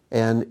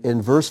 And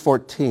in verse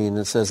 14,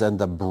 it says, and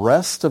the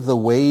breast of the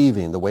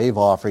waving, the wave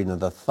offering, and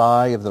the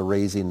thigh of the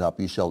raising up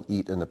you shall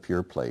eat in a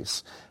pure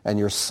place, and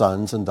your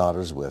sons and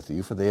daughters with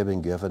you, for they have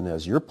been given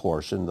as your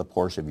portion, the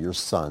portion of your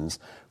sons,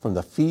 from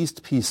the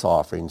feast peace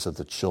offerings of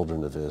the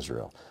children of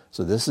Israel.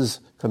 So this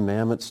is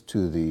commandments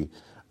to the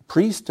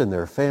priest and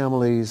their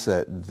families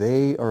that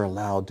they are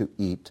allowed to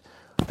eat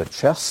the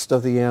chest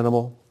of the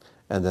animal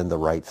and then the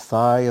right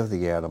thigh of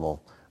the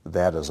animal.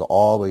 That is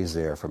always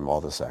there from all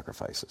the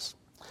sacrifices.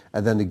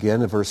 And then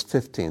again in verse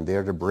 15, they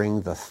are to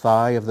bring the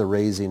thigh of the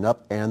raising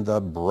up and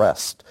the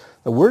breast.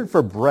 The word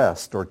for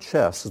breast or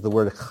chest is the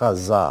word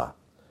chazah.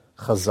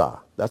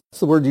 Chazah. That's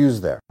the word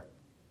used there.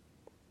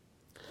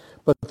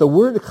 But the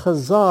word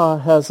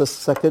chazah has a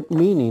second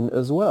meaning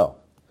as well.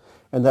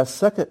 And that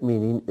second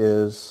meaning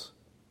is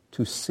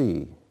to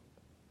see.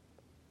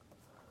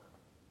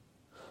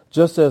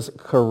 Just as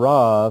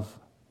karav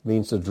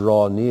means to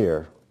draw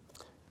near,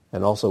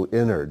 and also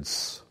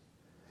innards.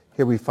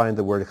 Here we find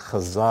the word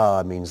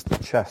chazah means the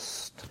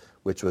chest,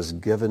 which was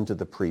given to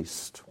the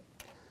priest,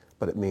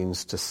 but it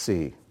means to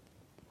see.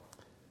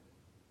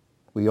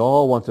 We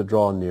all want to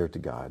draw near to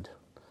God.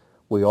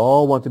 We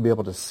all want to be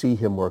able to see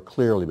him more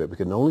clearly, but we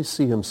can only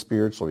see him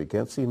spiritually. We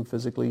can't see him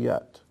physically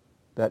yet.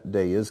 That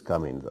day is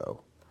coming,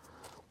 though.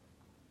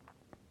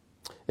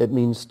 It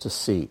means to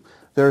see.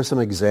 There are some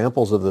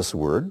examples of this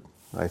word.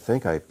 I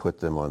think I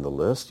put them on the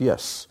list.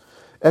 Yes.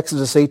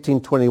 Exodus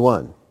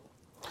 18:21,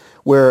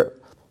 where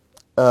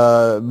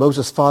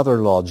Moses'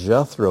 father-in-law,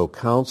 Jethro,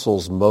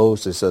 counsels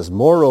Moses, says,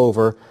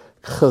 moreover,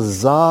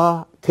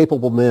 chazah,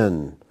 capable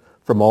men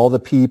from all the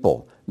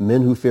people,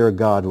 men who fear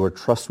God, who are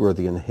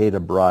trustworthy and hate a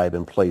bribe,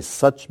 and place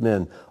such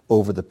men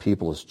over the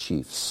people as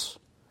chiefs.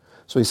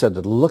 So he said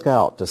to look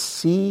out, to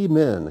see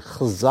men,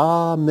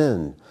 chazah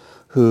men,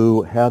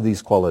 who have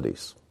these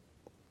qualities.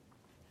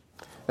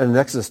 And in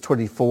Exodus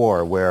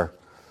 24, where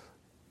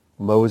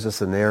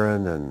Moses and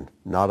Aaron and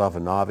Nadav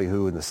and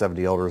Abihu and the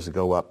 70 elders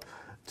go up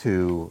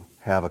to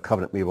have a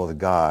covenant meal with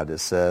God, it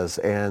says,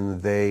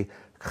 and they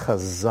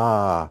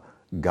chazah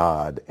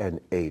God and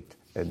ate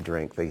and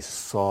drank. They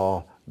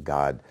saw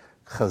God.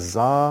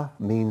 Chazah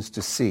means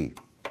to see.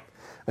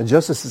 And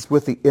just as it's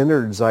with the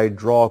innards I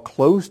draw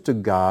close to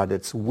God,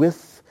 it's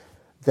with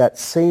that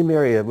same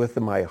area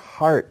within my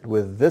heart,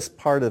 with this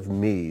part of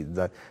me,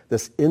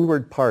 this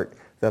inward part,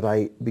 that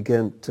I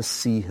begin to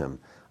see him.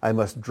 I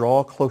must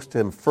draw close to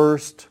him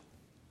first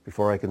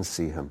before I can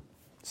see him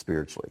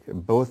spiritually.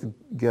 And both,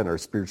 again, are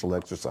spiritual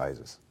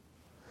exercises.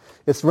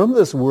 It's from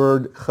this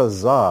word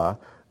chazah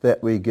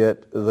that we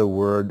get the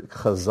word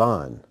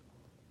chazan.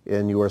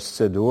 In your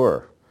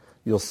siddur,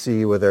 you'll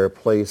see where there are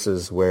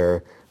places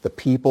where the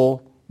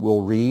people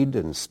will read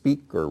and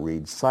speak or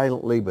read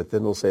silently, but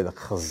then we'll say the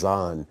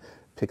chazan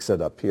picks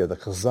it up here. The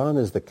chazan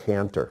is the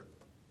cantor.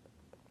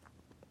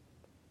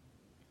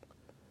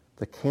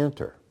 The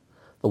cantor,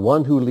 the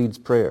one who leads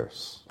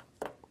prayers.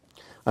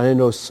 And I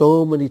know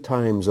so many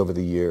times over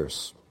the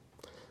years,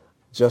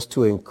 just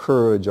to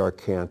encourage our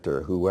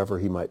cantor, whoever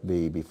he might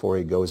be, before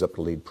he goes up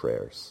to lead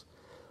prayers,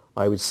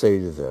 I would say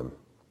to them,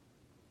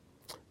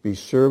 be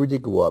sure when you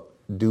go up,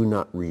 do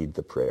not read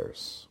the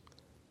prayers.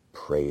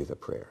 Pray the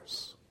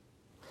prayers.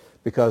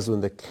 Because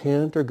when the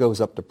cantor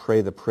goes up to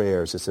pray the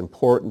prayers, it's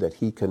important that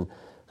he can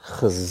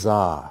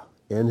chazah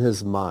in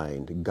his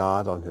mind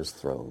God on his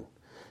throne.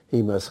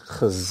 He must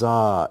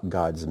chazah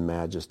God's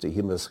majesty.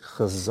 He must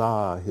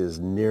chazah his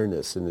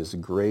nearness and his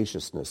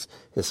graciousness,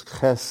 his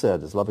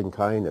chesed, his loving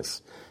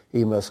kindness.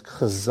 He must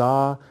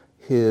chazah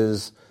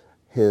his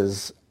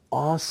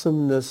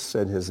awesomeness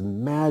and his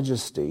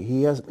majesty.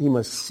 He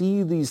must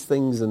see these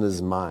things in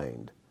his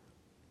mind.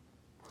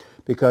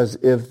 Because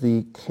if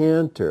the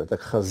cantor, the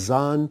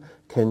chazan,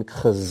 can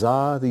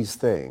chazah these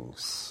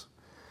things,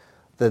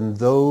 then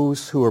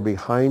those who are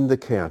behind the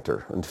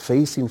cantor and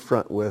facing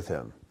front with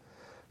him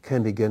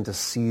can begin to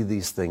see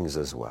these things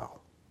as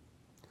well.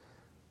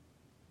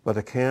 But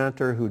a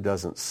cantor who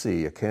doesn't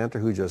see, a cantor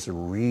who just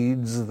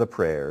reads the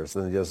prayers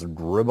and just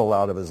dribble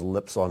out of his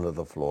lips onto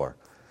the floor,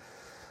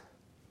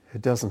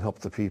 it doesn't help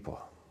the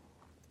people.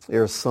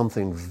 There's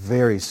something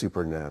very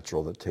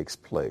supernatural that takes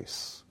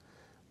place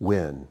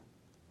when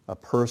a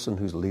person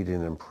who's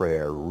leading in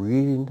prayer,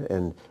 reading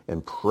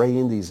and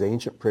praying these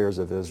ancient prayers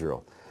of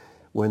Israel,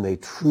 when they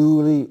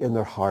truly in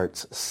their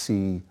hearts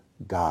see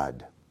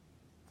God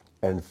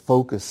and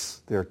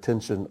focus their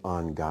attention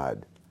on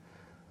God,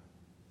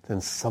 then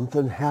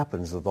something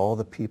happens with all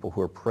the people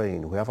who are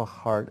praying, who have a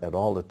heart at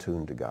all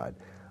attuned to God.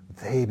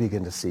 They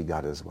begin to see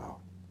God as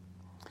well.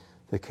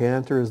 The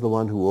cantor is the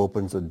one who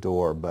opens the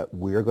door, but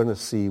we're going to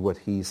see what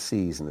he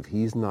sees. And if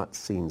he's not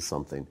seen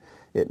something,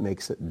 it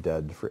makes it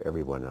dead for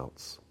everyone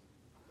else.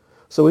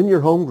 So in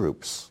your home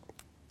groups,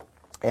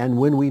 and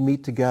when we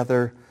meet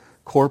together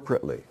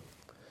corporately,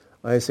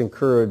 I just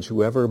encourage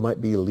whoever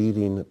might be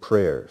leading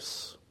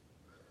prayers,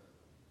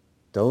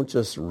 don't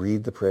just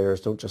read the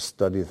prayers, don't just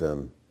study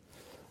them,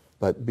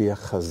 but be a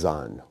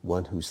chazan,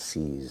 one who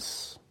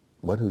sees,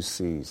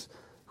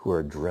 who are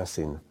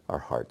addressing our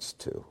hearts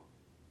to.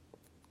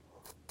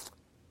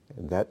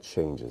 And that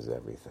changes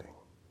everything.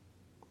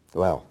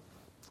 Well,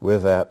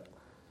 with that,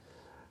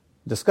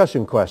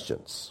 discussion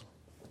questions.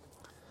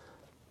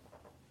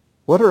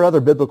 What are other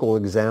biblical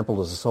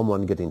examples of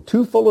someone getting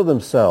too full of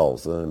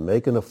themselves and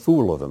making a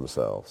fool of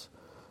themselves?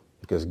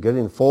 Because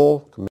getting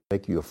full can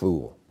make you a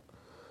fool.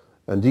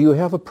 And do you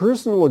have a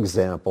personal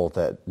example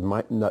that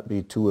might not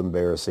be too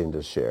embarrassing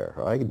to share?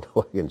 I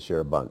know I can share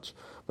a bunch,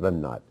 but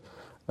I'm not.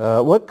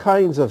 What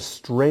kinds of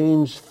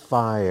strange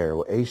fire,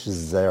 Eish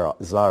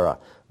Zara,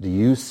 do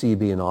you see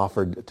being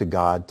offered to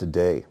God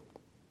today?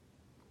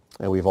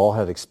 And we've all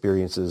had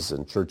experiences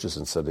in churches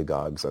and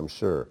synagogues, I'm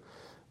sure,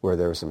 where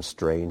there's some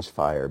strange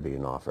fire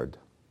being offered.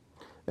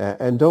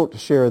 And don't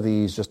share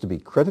these just to be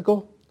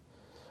critical,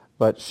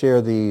 but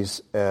share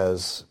these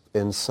as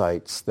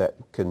insights that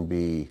can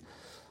be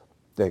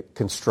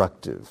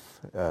constructive,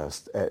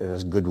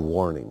 as good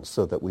warnings,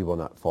 so that we will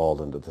not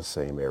fall into the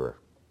same error.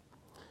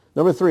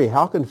 Number 3,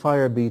 how can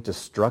fire be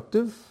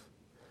destructive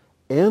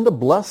and a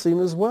blessing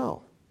as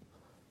well?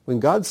 When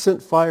God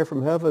sent fire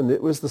from heaven,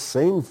 it was the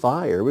same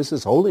fire. It was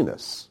his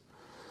holiness.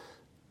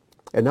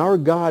 And our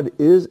God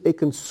is a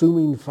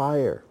consuming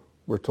fire,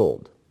 we're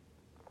told.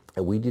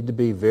 And we need to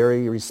be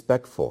very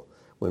respectful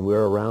when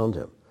we're around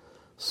him.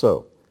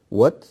 So,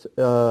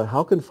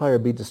 how can fire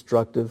be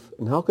destructive,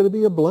 and how can it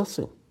be a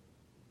blessing?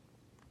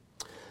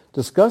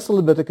 Discuss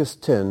Leviticus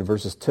 10,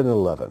 verses 10 and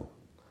 11.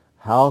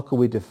 How can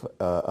we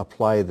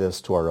apply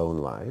this to our own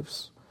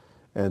lives?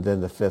 And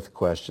then the 5th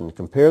question,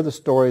 compare the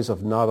stories of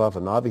Nadav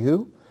and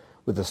Abihu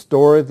with the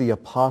story of the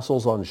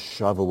apostles on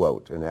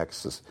Shavuot in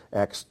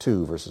Acts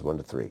 2, verses 1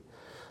 to 3.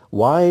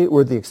 Why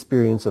were the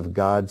experience of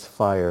God's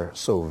fire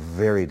so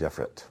very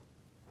different?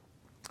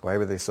 Why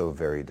were they so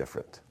very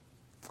different?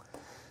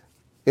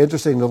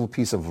 Interesting little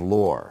piece of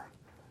lore.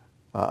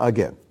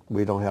 Again,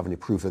 we don't have any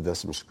proof of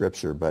this from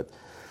Scripture, but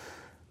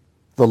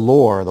the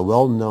lore, the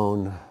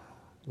well-known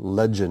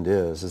legend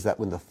is that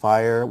when the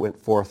fire went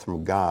forth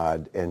from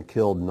God and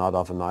killed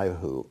Nadav and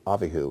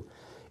Abihu,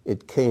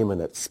 it came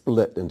and it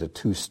split into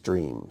 2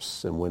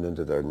 streams and went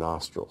into their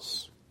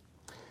nostrils.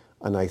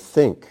 And I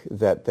think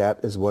that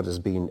is what is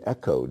being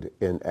echoed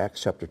in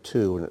Acts chapter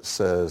 2 when it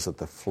says that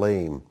the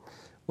flame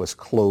was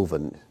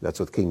cloven. That's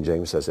what King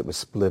James says. It was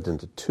split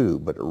into 2,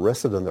 but it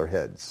rested on their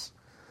heads.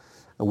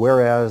 And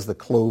whereas the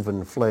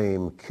cloven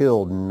flame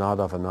killed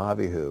Nadav and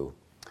Abihu,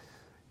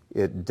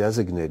 it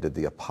designated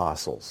the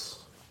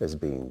apostles as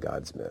being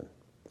God's men.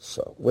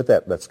 So with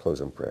that, let's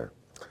close in prayer.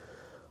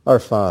 Our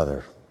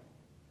Father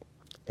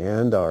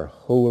and our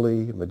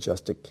holy,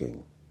 majestic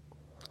King,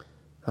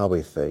 how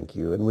we thank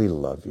you and we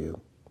love you.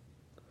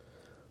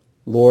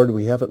 Lord,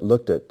 we haven't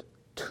looked at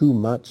too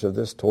much of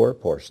this Torah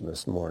portion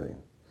this morning,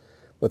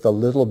 but the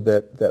little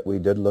bit that we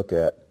did look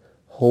at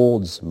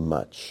holds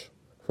much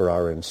for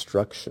our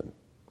instruction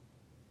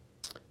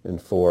and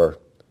for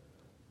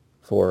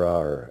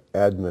our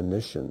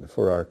admonition,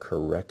 for our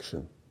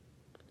correction.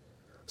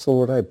 So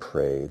Lord, I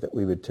pray that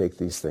we would take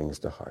these things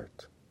to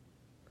heart.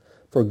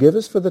 Forgive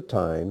us for the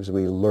times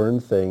we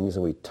learned things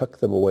and we tuck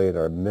them away in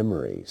our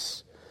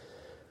memories,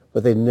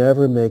 but they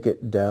never make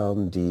it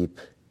down deep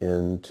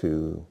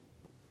into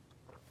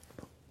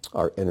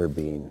our inner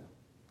being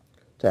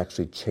to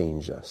actually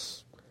change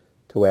us,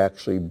 to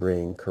actually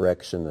bring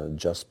correction and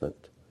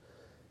adjustment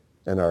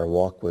in our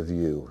walk with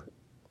you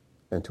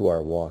and to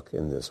our walk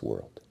in this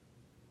world.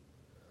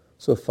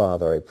 So,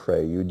 Father, I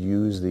pray you'd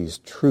use these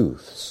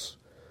truths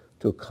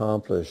to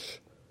accomplish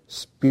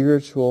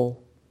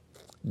spiritual,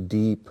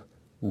 deep,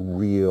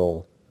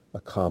 real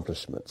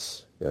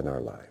accomplishments in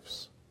our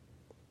lives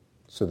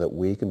so that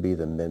we can be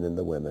the men and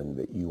the women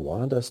that you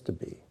want us to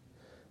be.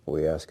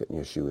 We ask it in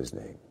Yeshua's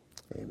name.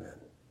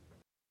 Amen.